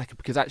Wan-Bissaka,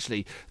 because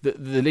actually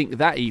the link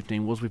that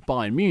evening was with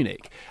Bayern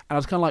Munich. And I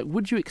was kind of like,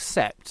 would you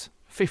accept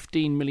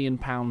 £15 million,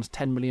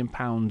 £10 million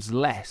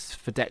less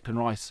for Declan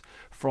Rice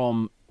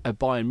from a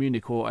Bayern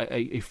Munich or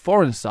a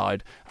foreign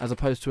side as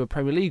opposed to a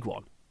Premier League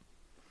one?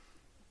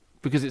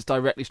 Because it's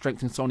directly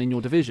strengthening someone in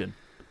your division?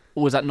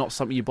 Or is that not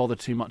something you bother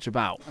too much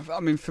about? I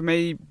mean, for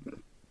me,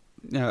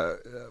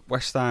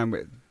 West Ham,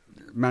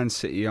 Man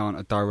City aren't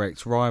a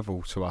direct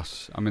rival to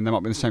us. I mean, they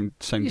might be in the same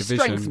division. You're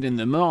strengthening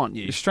them, aren't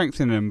you? You're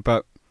strengthening them,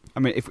 but I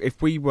mean,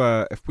 if we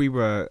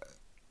were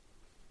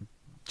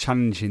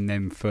challenging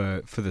them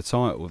for the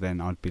title,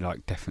 then I'd be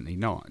like, definitely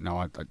not.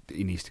 No,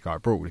 he needs to go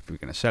abroad if we're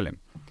going to sell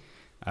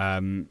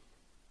him.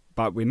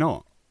 But we're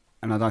not,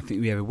 and I don't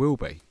think we ever will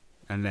be,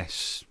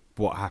 unless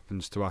what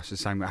happens to us is the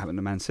same that happened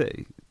to Man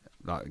City,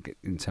 like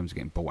in terms of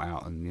getting bought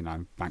out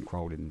and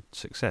bankrolled in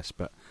success.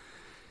 But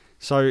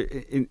so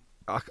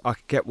I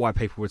get why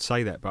people would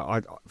say that,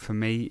 but for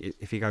me,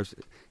 if he goes,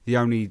 the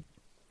only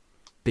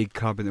big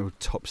club in the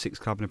top 6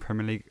 club in the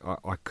Premier League,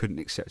 I couldn't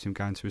accept him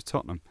going to is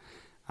Tottenham,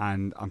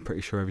 and I'm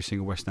pretty sure every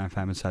single West Ham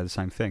fan would say the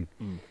same thing.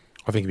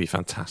 I think he'd be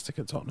fantastic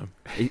at Tottenham.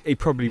 He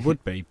probably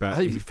would be, but I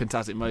think he'd be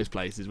fantastic most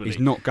places, wouldn't he?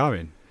 He's not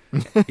going.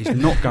 He's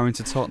not going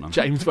to Tottenham.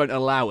 James won't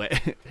allow it.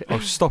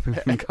 I'll stop him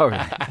from going.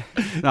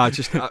 No,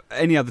 just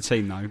any other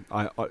team though.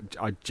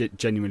 I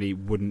genuinely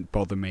wouldn't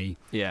bother me.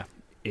 Yeah.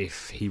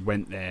 If he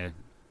went there,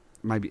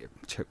 maybe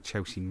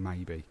Chelsea,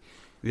 maybe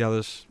the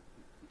others.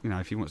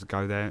 If he wants to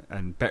go there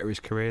and better his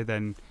career,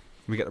 then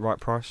we get the right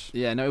price.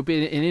 Yeah, no, it'll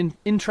be an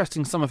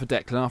interesting summer for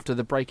Declan after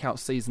the breakout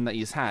season that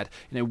he's had.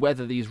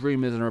 Whether these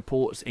rumours and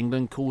reports,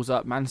 England calls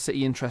up, Man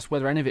City interest,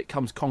 whether any of it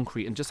comes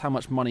concrete, and just how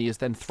much money is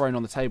then thrown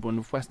on the table. And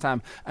if West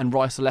Ham and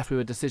Rice are left with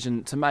a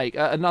decision to make.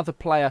 Another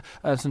player,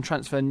 some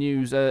transfer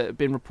news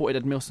being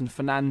reported, Edmilson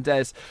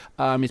Fernandez.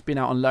 He's been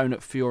out on loan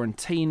at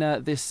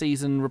Fiorentina this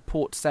season.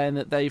 Reports saying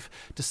that they've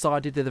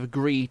decided that they've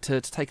agreed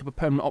to take up a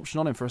permanent option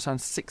on him for around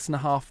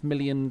 £6.5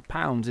 million.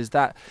 Is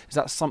that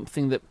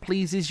something that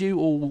pleases you,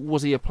 or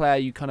was he a player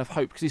you kind of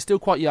hope, because he's still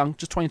quite young,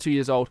 just 22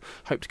 years old,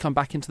 hope to come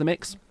back into the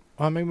mix?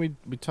 I mean,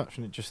 we touched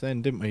on it just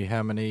then, didn't we?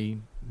 How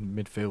many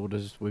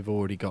midfielders we've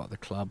already got at the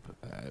club.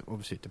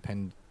 Obviously, it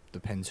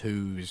depends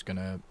who's going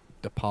to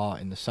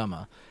depart in the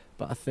summer.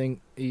 But I think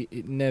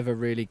it never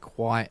really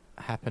quite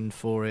happened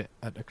for it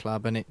at the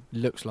club, and it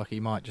looks like he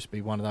might just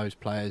be one of those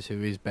players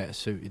who is better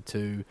suited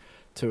to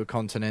a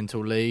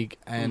continental league.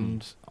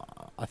 And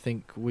I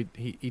think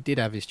he did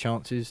have his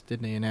chances,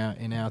 didn't he, in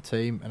our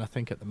team? And I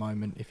think at the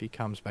moment, if he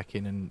comes back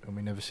in and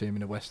we never see him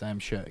in a West Ham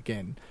shirt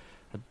again,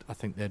 I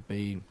think there'd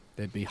be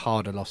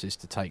harder losses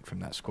to take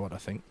from that squad, I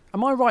think.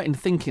 Am I right in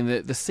thinking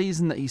that the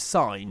season that he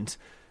signed,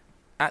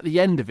 at the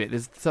end of it,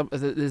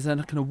 there's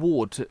an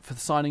award for the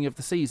signing of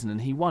the season,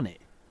 and he won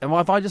it?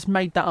 Have I just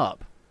made that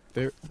up?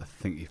 I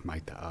think you've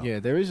made that up. Yeah,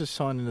 there is a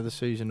signing of the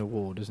season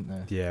award, isn't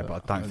there? Yeah,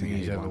 but I don't think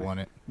he's ever won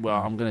it.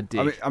 Well, I'm going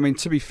to dig. I mean,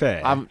 to be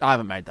fair, I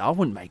haven't made that. I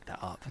wouldn't make that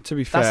up. To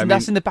be fair,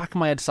 that's in the back of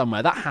my head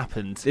somewhere. That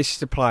happened. This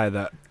is a player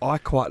that I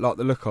quite like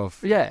the look of.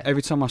 Yeah.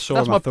 Every time I saw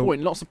that's him, my I thought,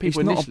 point. Lots of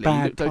people initially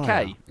looked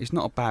okay. He's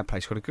not a bad player.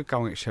 He's got a good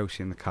goal against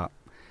Chelsea in the cup.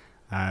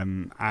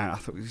 And I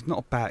thought he's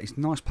not bad. He's a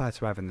nice player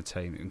to have in the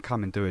team. He can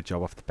come and do a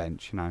job off the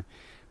bench.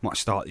 Might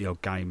start the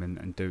odd game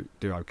and do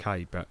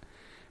okay, but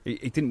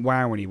he didn't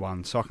wow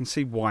anyone. So I can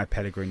see why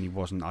Pellegrini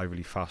wasn't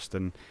overly fussed.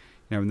 And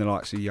when the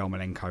likes of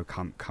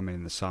Yarmolenko come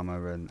in the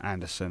summer, and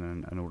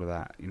Anderson and all of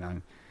that,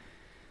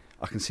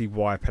 I can see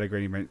why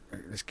Pellegrini went,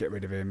 let's get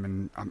rid of him.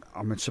 And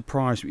I'm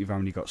surprised that we've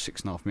only got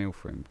 $6.5 million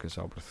for him, because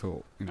I would have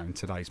thought, in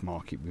today's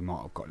market we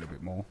might have got a little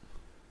bit more.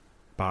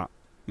 But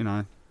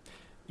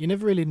you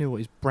never really knew what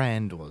his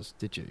brand was,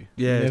 did you?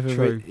 Yeah,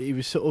 true. He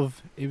was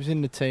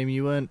in the team.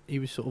 He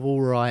was sort of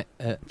all right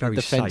at the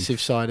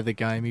defensive side of the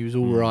game. He was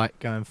all right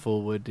going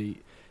forward. He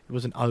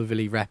wasn't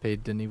overly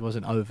rapid, and he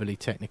wasn't overly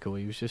technical.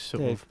 He was just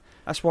sort of.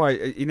 That's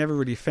why he never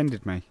really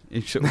offended me. He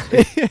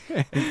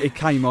he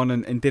came on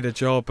and did a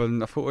job,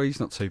 and I thought, well, he's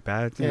not too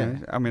bad. You know?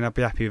 I mean, I'd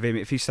be happy with him.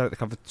 If he stayed at the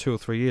club for 2 or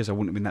 3 years, I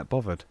wouldn't have been that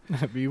bothered.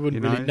 But you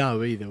wouldn't really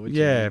know either, would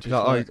you? Yeah, if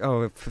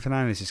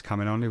Fernandes is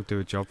coming on, he'll do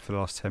a job for the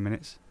last 10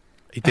 minutes.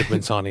 He did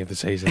win signing of the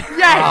season.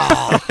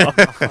 Yes!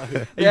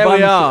 Yeah,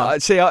 we are.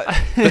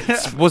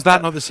 Was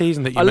that not the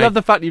season that you made? I love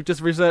the fact you've just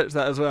researched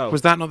that as well.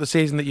 Was that not the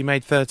season that you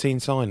made 13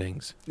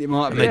 signings? It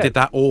might and be. They did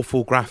that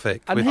awful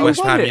graphic and with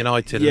West Ham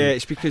United. Yeah,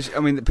 it's because,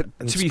 to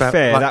be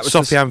fair, that was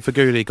Sofiane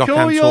Feghouli, Gökhan Toure.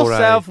 Call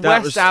yourself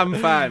West Ham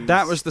fans.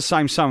 That was the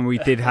same summer we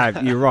did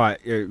have. You're right.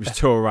 It was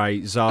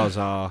Toure,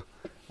 Zaza,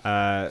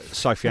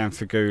 Sofiane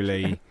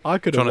Feghouli. I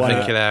could have Jonathan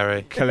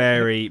won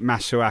Kaleri,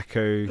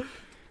 Masuaku.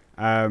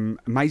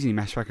 Amazingly,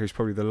 Masuaku was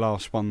probably the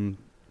last one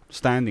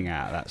standing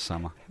out that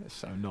summer.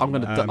 So I'm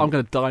going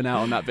to dine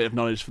out on that bit of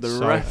knowledge for the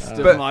rest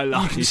but of my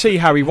life. You can see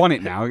how he won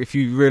it now if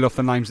you reel off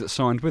the names that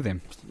signed with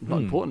him. Not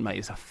important, mate.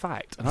 It's a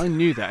fact. And I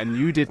knew that, and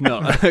you did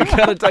not. Going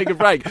to take a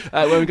break.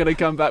 When we're going to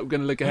come back, we're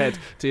going to look ahead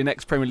to your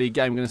next Premier League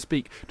game. We're going to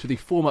speak to the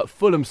former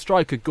Fulham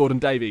striker, Gordon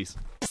Davies.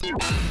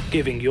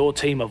 Giving your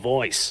team a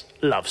voice.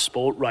 Love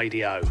Sport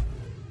Radio.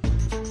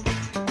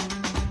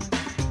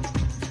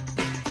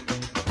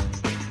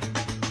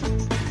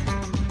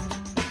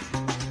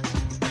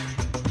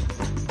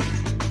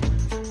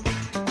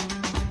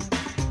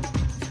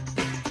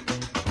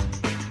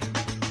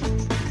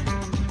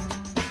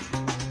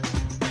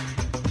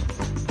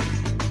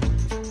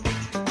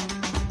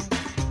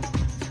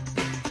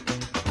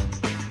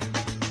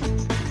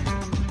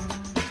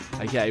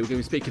 Okay, we're going to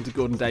be speaking to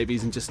Gordon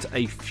Davies in just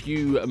a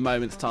few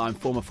moments' time,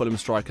 former Fulham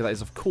striker. That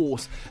is, of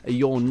course,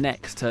 your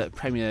next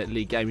Premier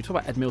League game. We talk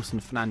about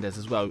Edmilson Fernandez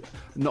as well,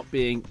 not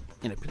being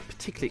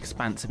particularly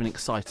expansive and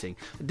exciting.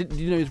 Did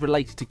you know he's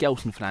related to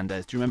Gelson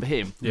Fernandez? Do you remember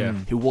him? Yeah.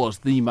 Who was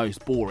the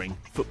most boring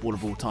footballer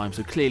of all time.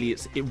 So clearly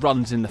it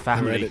runs in the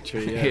family.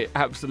 Hereditary, yeah.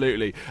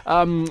 Absolutely.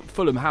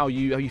 Fulham, how are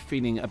you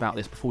feeling about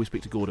this before we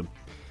speak to Gordon?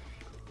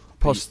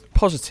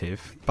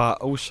 Positive,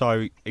 but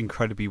also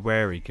incredibly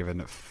wary, given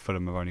that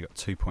Fulham have only got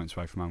 2 points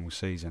away from home all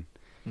season.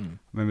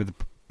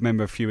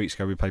 Remember a few weeks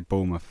ago we played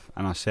Bournemouth,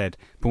 and I said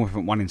Bournemouth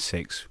haven't won in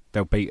 6;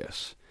 they'll beat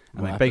us,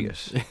 and they beat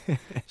us.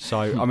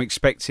 So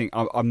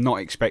I'm not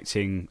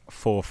expecting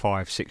 4-5,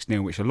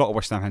 6-0, which a lot of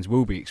West Ham fans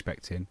will be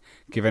expecting,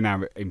 given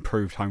our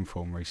improved home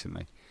form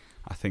recently.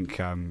 I think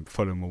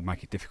Fulham will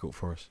make it difficult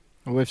for us.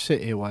 Well, with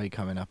City away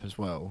coming up as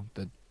well,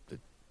 the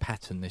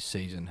pattern this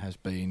season has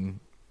been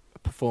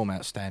perform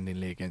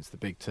outstandingly against the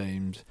big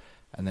teams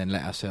and then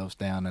let ourselves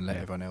down and let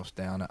everyone else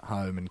down at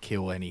home and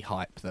kill any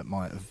hype that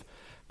might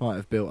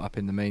have built up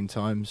in the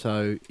meantime.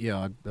 So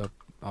yeah,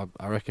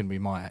 I reckon we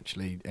might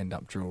actually end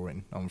up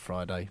drawing on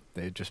Friday.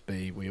 There'd just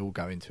be, we all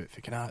go into it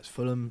thinking, it's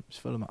Fulham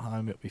at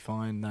home, it'll be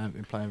fine. They haven't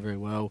been playing very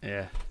well.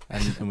 Yeah.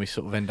 And we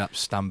sort of end up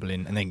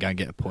stumbling and then go and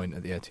get a point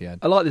at the Etihad.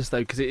 I like this though,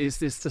 because it's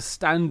the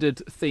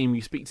standard theme.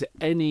 You speak to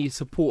any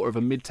supporter of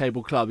a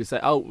mid-table club, you say,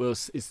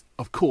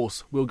 of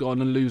course we'll go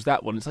on and lose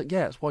that one. It's like,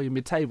 yeah, that's why you're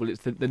mid-table.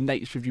 It's the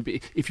nature of you.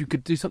 If you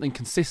could do something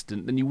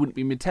consistent, then you wouldn't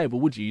be mid-table,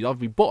 would you? You'd either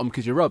be bottom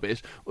because you're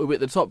rubbish, or be at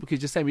the top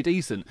because you're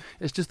semi-decent.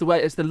 It's just the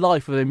way. It's the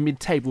life of a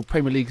mid-table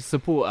Premier League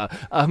supporter.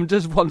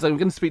 Just one second, we're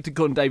going to speak to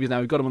Gordon Davies now.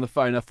 We've got him on the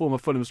phone, a former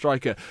Fulham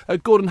striker.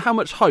 Gordon, how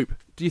much hope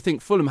do you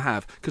think Fulham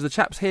have? Because the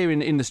chaps here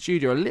in the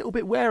studio are a little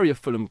bit wary of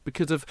Fulham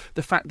because of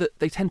the fact that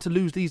they tend to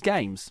lose these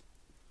games.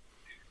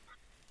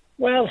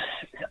 Well,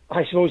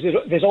 I suppose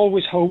there's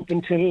always hope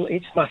until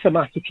it's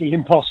mathematically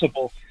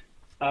impossible.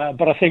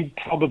 But I think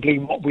probably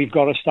what we've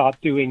got to start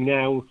doing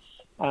now,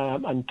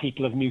 and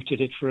people have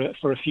muted it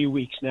for a few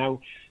weeks now,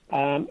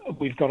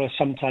 we've got to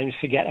sometimes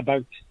forget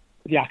about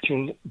the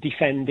actual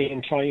defending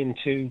and trying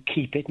to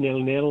keep it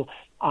 0-0.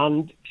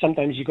 And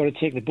sometimes you've got to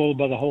take the bull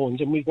by the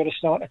horns, and we've got to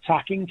start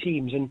attacking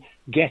teams and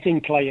getting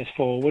players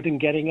forward and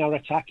getting our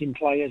attacking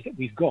players that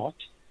we've got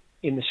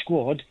in the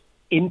squad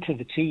into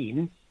the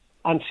team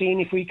and seeing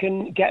if we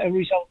can get a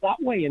result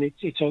that way. And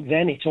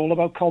it's all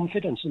about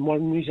confidence, and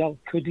one result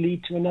could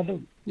lead to another.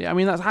 Yeah, I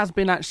mean, that has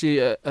been actually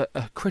a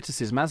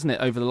criticism, hasn't it,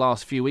 over the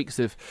last few weeks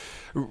of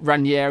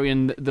Ranieri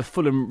and the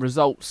Fulham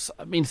results.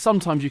 I mean,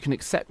 sometimes you can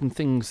accept when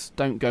things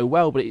don't go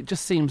well, but it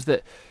just seems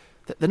that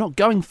they're not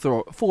going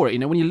for it. You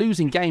know, when you're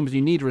losing games,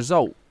 you need a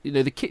result. You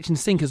know, the kitchen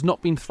sink has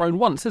not been thrown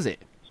once, has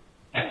it?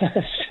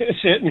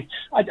 Certainly.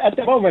 At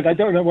the moment, I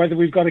don't know whether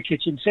we've got a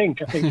kitchen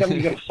sink. I think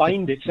somebody's got to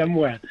find it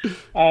somewhere,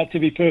 to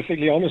be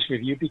perfectly honest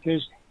with you,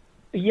 because,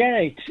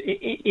 yeah,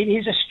 it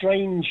is a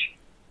strange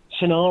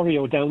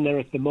scenario down there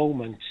at the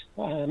moment.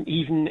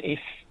 Even if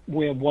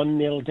we're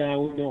 1-0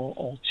 down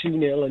or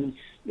 2-0 and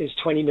there's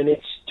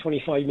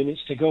 25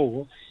 minutes to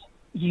go,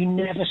 you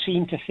never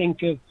seem to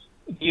think of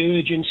the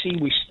urgency.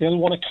 We still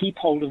want to keep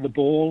hold of the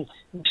ball.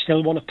 We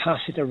still want to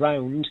pass it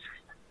around.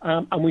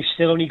 And we've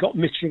still only got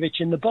Mitrovic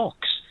in the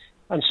box.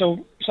 And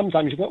so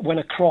sometimes when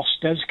a cross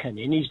does come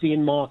in, he's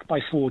being marked by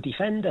 4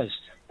 defenders.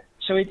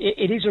 So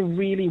it is a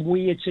really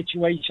weird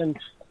situation.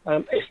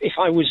 If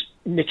I was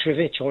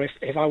Mitrovic or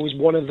if I was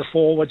one of the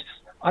forwards,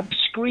 I'd be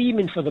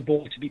screaming for the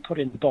ball to be put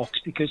in the box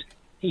because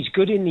he's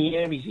good in the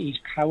air, he's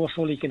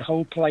powerful, he can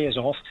hold players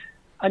off.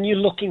 And you're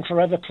looking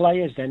for other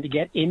players then to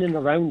get in and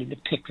around him to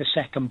pick the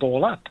second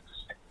ball up.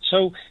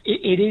 So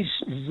it is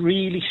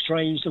really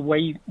strange the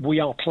way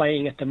we are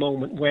playing at the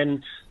moment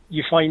when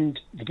you find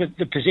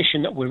the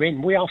position that we're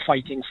in. We are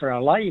fighting for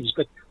our lives,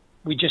 but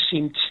we just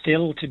seem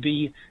still to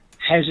be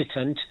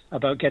hesitant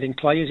about getting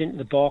players into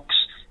the box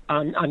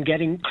and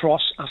getting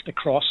cross after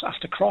cross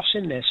after cross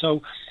in there.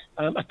 So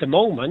at the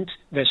moment,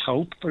 there's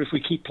hope, but if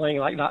we keep playing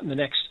like that in the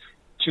next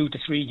 2 to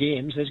 3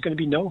 games, there's going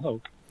to be no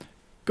hope.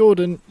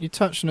 Gordon, you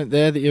touched on it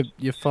there that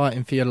you're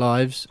fighting for your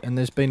lives, and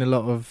there's been a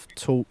lot of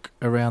talk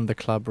around the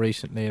club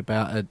recently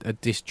about a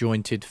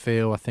disjointed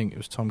feel. I think it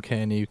was Tom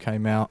Kearney who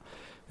came out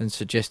and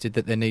suggested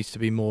that there needs to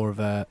be more of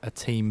a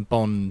team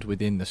bond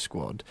within the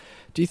squad.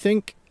 Do you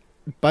think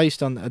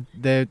based on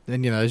there,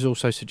 and there's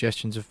also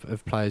suggestions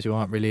of players who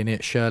aren't really in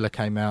it. Schürrle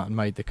came out and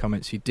made the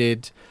comments he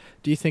did.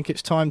 Do you think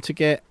it's time to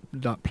get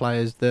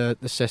players, the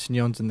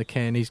Sessegnons and the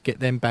Kearneys, get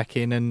them back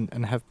in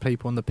and have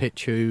people on the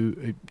pitch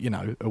who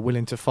are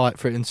willing to fight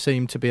for it and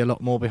seem to be a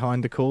lot more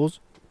behind the cause?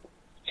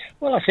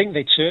 Well, I think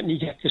they'd certainly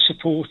get the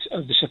support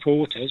of the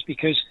supporters,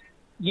 because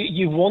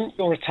you want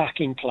your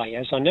attacking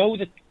players. I know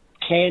that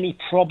Kearney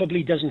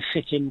probably doesn't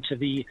fit into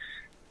the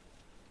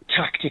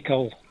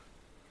tactical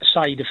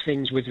side of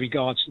things with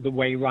regards to the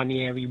way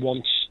Ranieri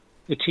wants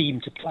the team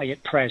to play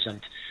at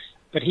present,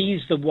 but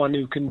he's the one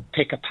who can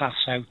pick a pass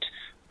out.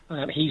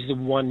 He's the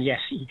one, yes,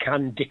 he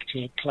can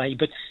dictate play,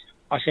 but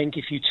I think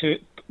if you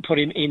put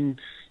him in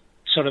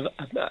sort of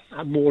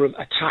a more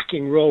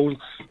attacking role,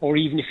 or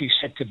even if you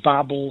said to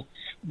Babel,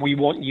 we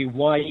want you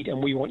wide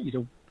and we want you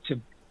to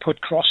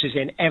put crosses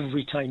in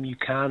every time you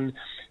can,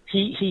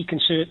 he can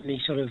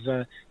certainly sort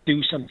of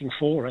do something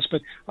for us.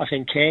 But I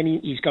think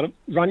Kearney,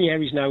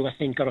 Ranieri's now, I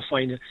think, got to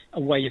find a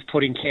way of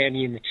putting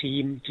Kearney in the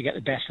team to get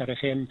the best out of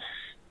him.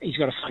 He's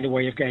got to find a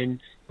way of getting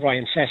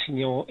Ryan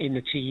Sessegnon in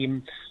the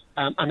team.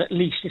 And at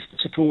least if the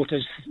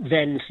supporters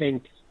then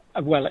think,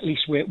 well, at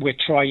least we're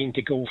trying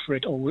to go for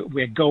it, or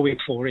we're going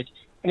for it.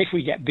 And if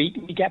we get beat,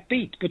 we get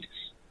beat. But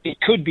it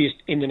could be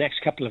in the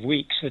next couple of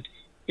weeks that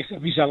if the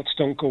results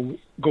don't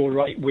go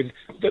right with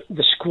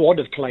the squad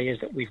of players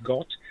that we've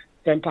got,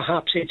 then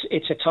perhaps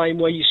it's a time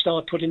where you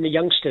start putting the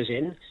youngsters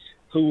in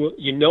who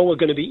are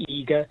going to be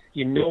eager,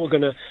 are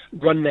going to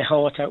run their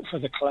heart out for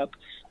the club,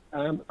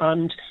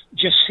 and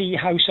just see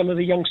how some of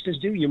the youngsters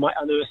do. You might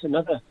unearth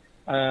another,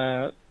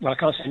 I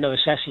can't say another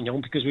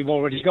Sessegnon because we've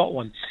already got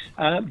one,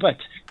 but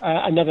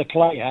another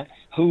player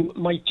who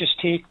might just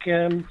take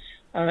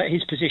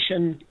his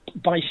position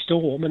by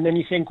storm, and then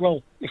you think,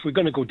 well, if we're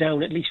going to go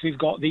down, at least we've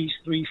got these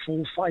 3,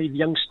 4, 5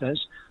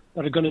 youngsters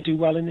that are going to do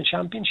well in the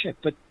Championship.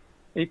 But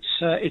it's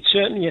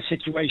certainly a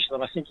situation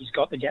that I think he's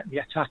got to get the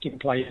attacking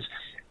players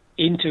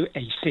into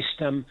a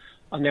system,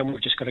 and then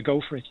we've just got to go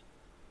for it.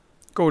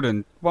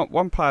 Gordon,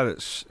 one player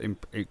that's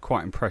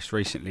quite impressed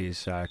recently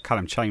is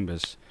Callum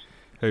Chambers,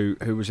 who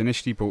was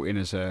initially brought in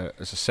as a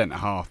centre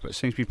half, but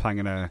seems to be playing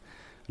in a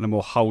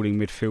more holding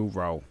midfield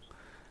role.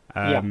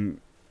 I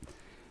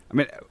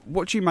mean,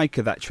 what do you make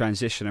of that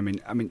transition?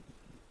 I mean,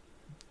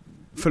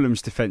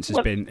 Fulham's defence has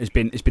been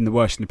the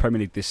worst in the Premier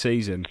League this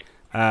season,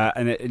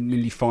 and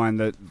you find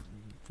that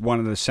one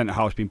of the centre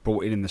halves being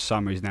brought in the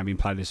summer is now being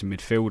played as a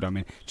midfielder. I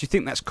mean, do you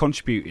think that's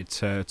contributed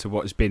to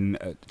what has been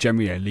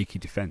generally a leaky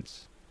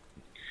defence?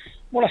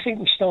 Well, I think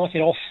we started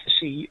off to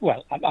see.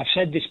 Well, I've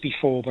said this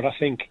before, but I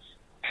think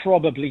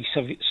probably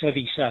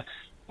Savisa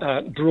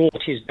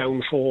brought his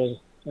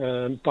downfall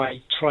by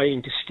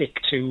trying to stick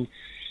to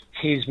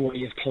his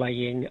way of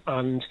playing,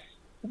 and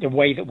the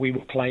way that we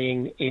were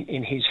playing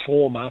in his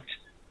format,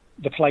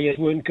 the players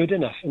weren't good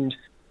enough, and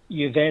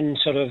you then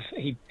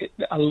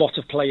a lot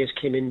of players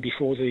came in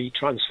before the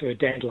transfer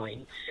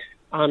deadline,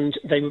 and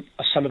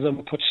some of them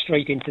were put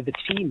straight into the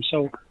team.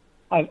 So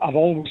I've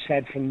always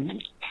said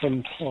from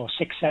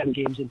 6-7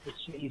 games into the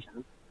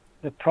season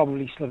that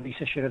probably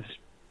Slavisa should have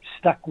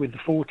stuck with the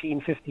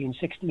 14, 15,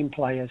 16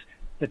 players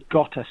that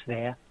got us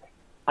there,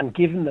 and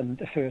given them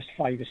the first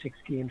 5 or 6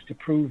 games to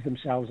prove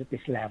themselves at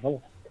this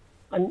level.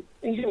 And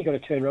he's only got to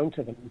turn around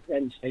to them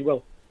and say,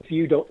 well, if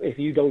you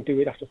don't do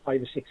it after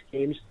 5 or 6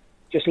 games,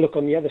 just look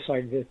on the other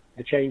side of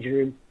the changing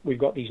room. We've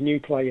got these new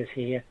players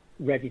here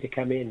ready to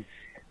come in.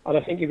 And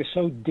I think it was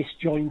so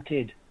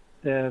disjointed,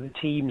 the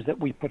teams that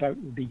we put out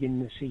at the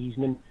beginning of the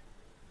season. And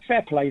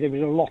fair play, there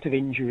was a lot of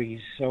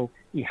injuries, so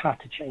he had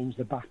to change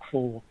the back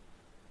four.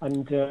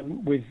 And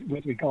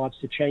with regards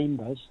to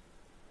Chambers,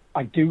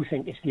 I do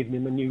think it's given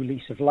him a new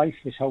lease of life,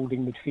 this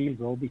holding midfield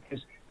role,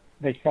 because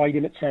they tried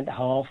him at centre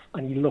half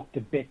and he looked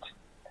a bit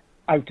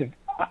out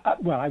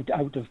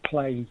of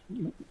play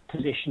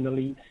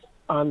positionally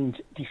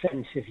and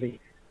defensively.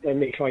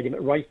 Then they tried him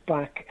at right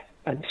back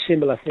and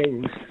similar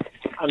things.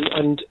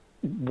 And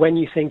when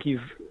you think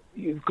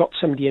you've got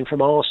somebody in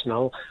from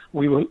Arsenal,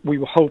 we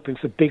were hoping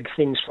for big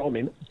things from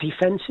him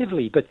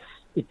defensively, but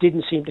it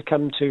didn't seem to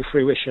come to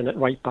fruition at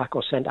right back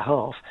or centre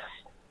half.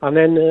 And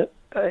then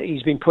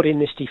he's been put in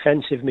this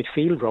defensive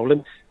midfield role,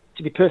 and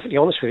to be perfectly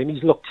honest with him,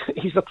 he's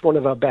looked one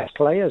of our best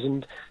players,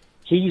 and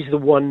he's the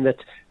one that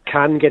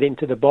can get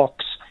into the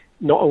box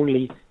not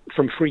only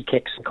from free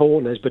kicks and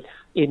corners, but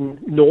in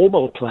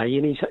normal play,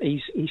 and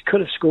he could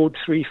have scored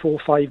 3, 4,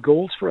 5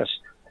 goals for us.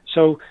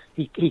 So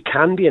he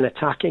can be an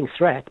attacking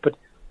threat, but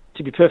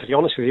to be perfectly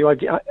honest with you, I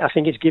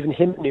think it's given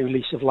him a new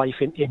lease of life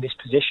in this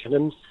position,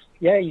 and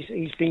yeah,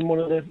 he's been one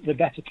of the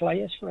better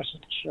players for us,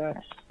 which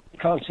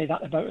can't say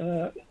that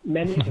about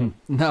many of them.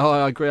 No,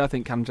 I agree. I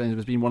think Cam James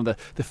has been one of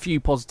the few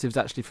positives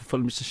actually for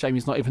Fulham. It's a shame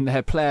he's not even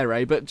their player,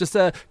 eh? But just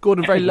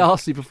Gordon, very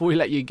lastly before we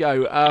let you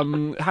go,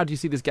 how do you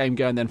see this game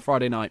going then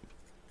Friday night?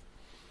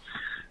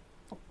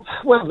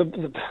 Well,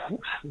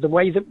 the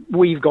way that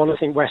we've gone, I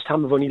think West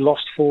Ham have only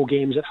lost 4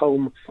 games at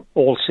home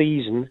all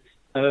season.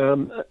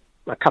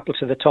 A couple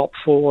to the top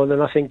 4, and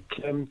then I think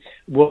and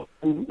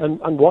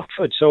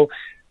Watford. So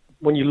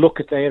when you look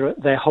at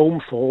their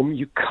home form,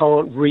 you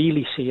can't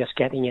really see us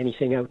getting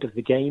anything out of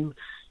the game.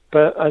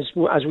 But as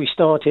we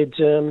started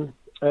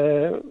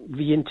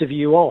the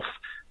interview off,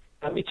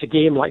 it's a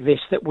game like this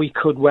that we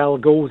could well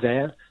go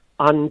there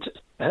and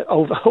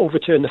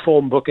overturn the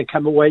form book and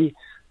come away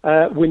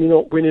winning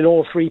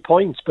all 3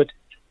 points. But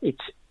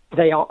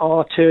they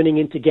are turning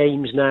into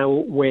games now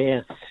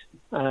where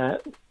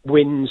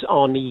wins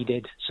are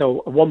needed.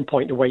 So 1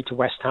 point away to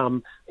West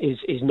Ham is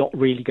not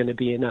really going to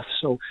be enough.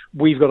 So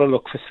we've got to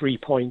look for 3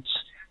 points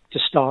to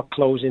start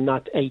closing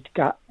that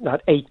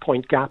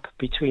 8-point gap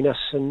between us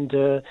and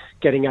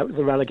getting out of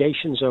the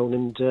relegation zone.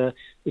 And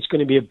it's going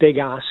to be a big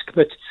ask,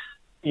 but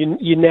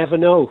you never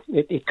know.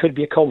 It could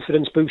be a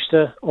confidence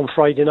booster on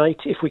Friday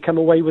night if we come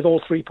away with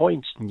all 3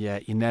 points. Yeah,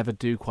 you never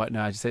do quite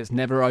know. As you say, it's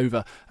never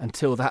over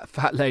until that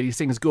fat lady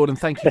sings. Gordon,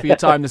 thank you for your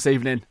time this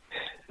evening.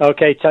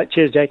 Okay,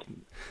 cheers, Jake.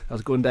 That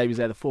was Gordon Davies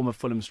there, the former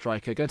Fulham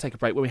striker. Going to take a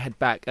break. When we head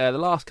back, the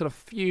last kind of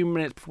few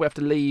minutes before we have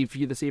to leave for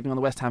you this evening on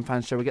the West Ham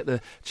Fans Show, we get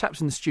the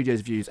chaps in the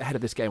studio's views ahead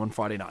of this game on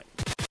Friday night.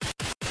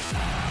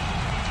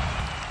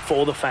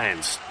 For the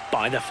fans,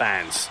 by the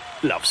fans,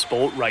 Love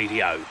Sport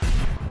Radio.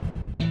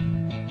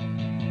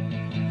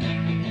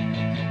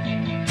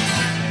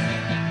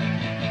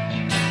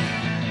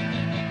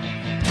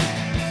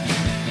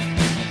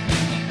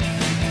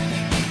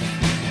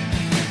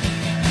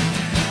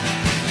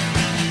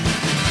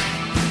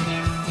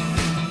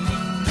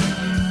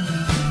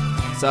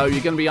 So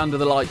you're going to be under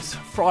the lights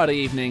Friday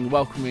evening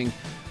welcoming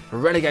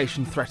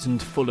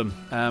relegation-threatened Fulham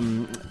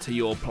to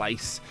your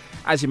place.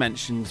 As you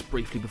mentioned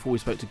briefly before we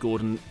spoke to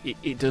Gordon,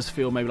 it does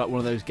feel maybe like one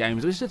of those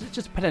games. It's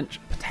just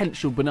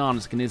potential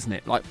banana skin, isn't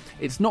it? Like,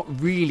 it's not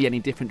really any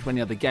different to any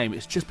other game.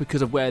 It's just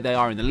because of where they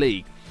are in the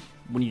league.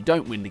 When you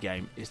don't win the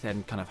game, it's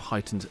then kind of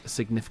heightened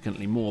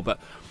significantly more. But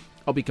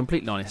I'll be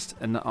completely honest,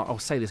 and I'll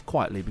say this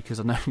quietly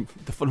because I know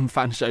the Fulham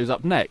fan show's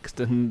up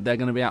next and they're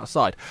going to be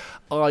outside.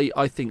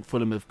 I think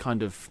Fulham have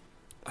kind of...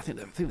 I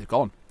think they've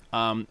gone,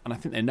 and I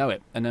think they know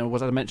it. And then,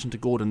 as I mentioned to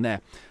Gordon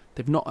there,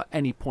 they've not at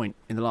any point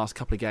in the last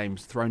couple of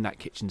games thrown that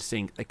kitchen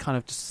sink. They kind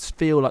of just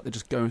feel like they're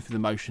just going through the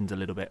motions a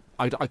little bit.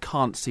 I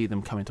can't see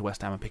them coming to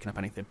West Ham and picking up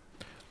anything.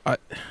 It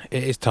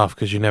is tough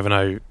because you never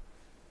know.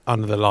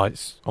 Under the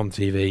lights on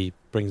TV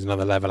brings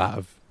another level out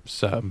of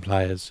certain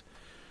players,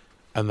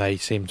 and they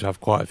seem to have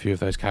quite a few of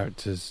those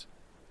characters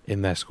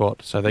in their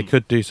squad. So they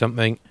could do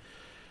something.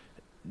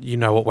 You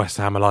know what West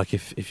Ham are like.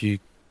 If you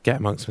get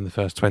amongst them in the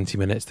first 20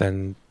 minutes,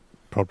 then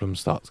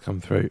problems start to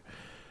come through.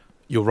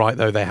 You're right,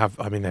 though, they've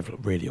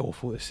looked really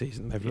awful this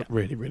season. They've looked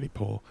really, really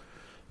poor.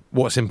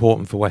 What's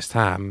important for West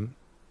Ham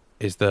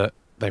is that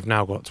they've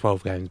now got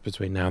 12 games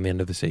between now and the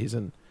end of the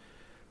season.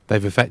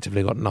 They've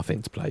effectively got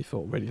nothing to play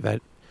for, really. They're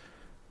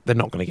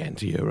not going to get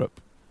into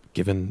Europe,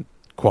 given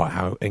quite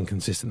how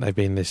inconsistent they've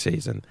been this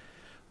season.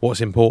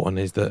 What's important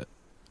is that,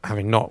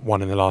 having not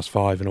won in the last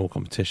 5 in all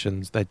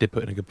competitions, they did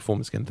put in a good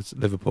performance against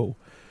Liverpool.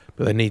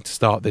 But they need to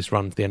start this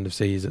run to the end of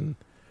season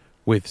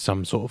with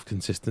some sort of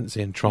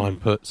consistency and try and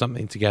put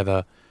something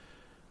together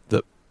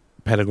that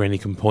Pellegrini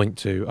can point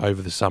to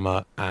over the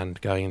summer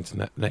and going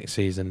into next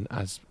season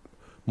as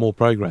more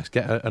progress.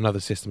 Get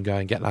another system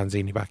going, get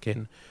Lanzini back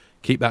in,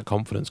 keep that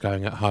confidence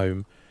going at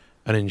home,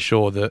 and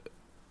ensure that,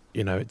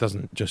 you know, it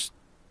doesn't just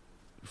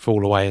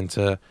fall away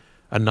into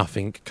a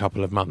nothing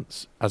couple of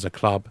months as a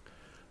club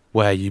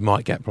where you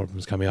might get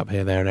problems coming up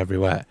here, there and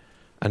everywhere,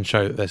 and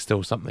show that there's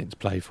still something to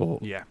play for.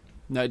 Yeah.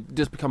 No, it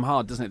does become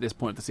hard, doesn't it, at this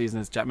point of the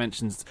season, as Jack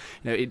mentions.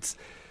 You know,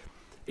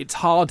 it's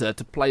harder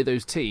to play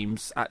those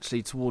teams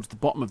actually towards the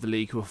bottom of the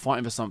league who are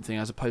fighting for something,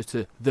 as opposed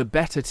to the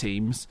better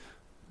teams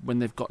when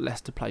they've got less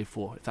to play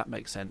for, if that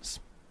makes sense.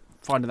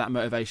 Finding that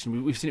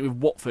motivation. We've seen it with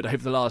Watford over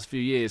the last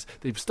few years.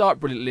 They start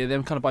brilliantly,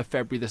 then kind of by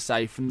February they're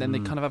safe, and then they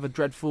kind of have a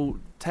dreadful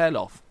tail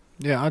off.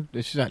 Yeah,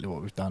 it's exactly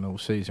what we've done all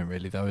season,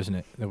 really, though, isn't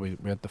it? We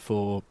had the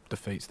 4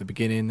 defeats at the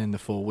beginning and the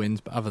 4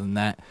 wins, but other than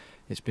that,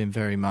 it's been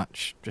very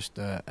much just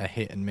a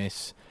hit and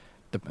miss.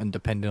 And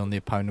depending on the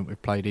opponent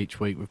we've played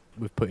each week,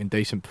 we've put in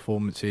decent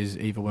performances,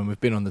 either when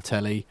we've been on the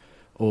telly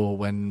or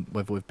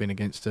whether we've been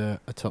against a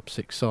top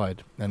 6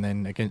 side, and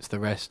then against the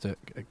rest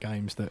at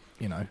games that,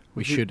 you know,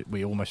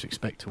 we almost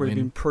expect to win. We've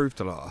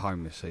improved a lot at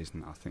home this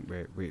season. I think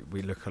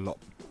we look a lot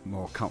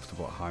more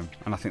comfortable at home,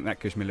 and I think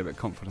that gives me a little bit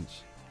of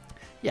confidence.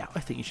 Yeah,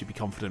 I think you should be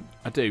confident.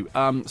 I do.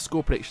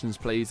 Score predictions,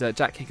 please.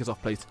 Jack, kick us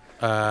off, please.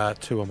 2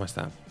 on West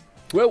Ham.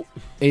 Will?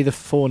 Either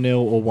 4-0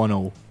 or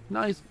 1-0.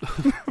 Nice.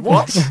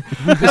 What?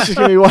 This is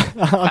going to be one.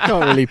 I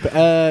can't really...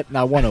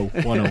 no,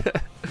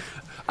 1-0.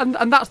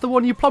 And that's the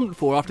one you plumped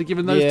for after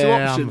giving those two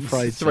options? I'm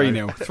afraid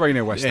 3-0.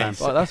 3-0 West Ham.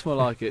 Right, that's more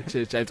like it.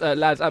 Cheers, James.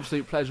 Lads,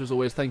 absolute pleasure as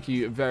always. Thank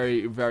you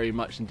very, very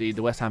much indeed.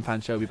 The West Ham Fan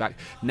Show will be back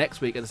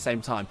next week at the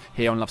same time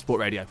here on Love Sport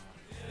Radio.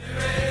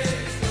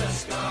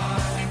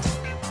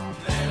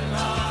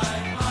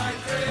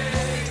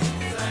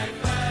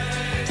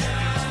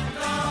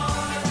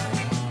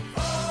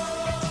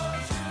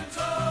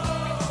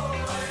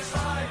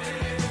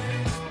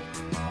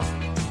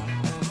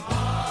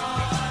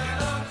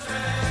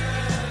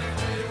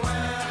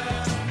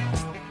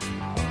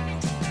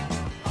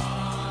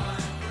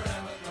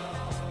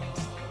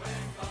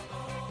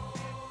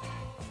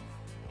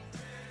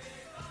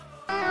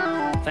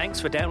 Thanks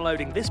for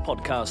downloading this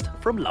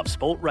podcast from Love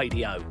Sport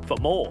Radio. For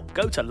more,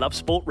 go to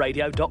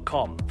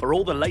lovesportradio.com for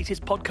all the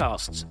latest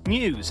podcasts,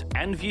 news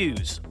and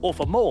views. Or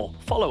for more,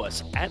 follow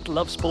us at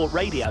Love Sport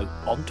Radio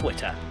on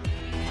Twitter.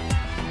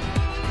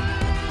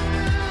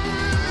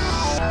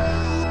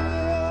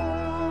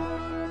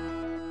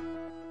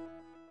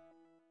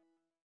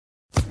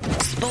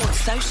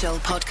 Sports Social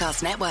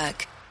Podcast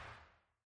Network.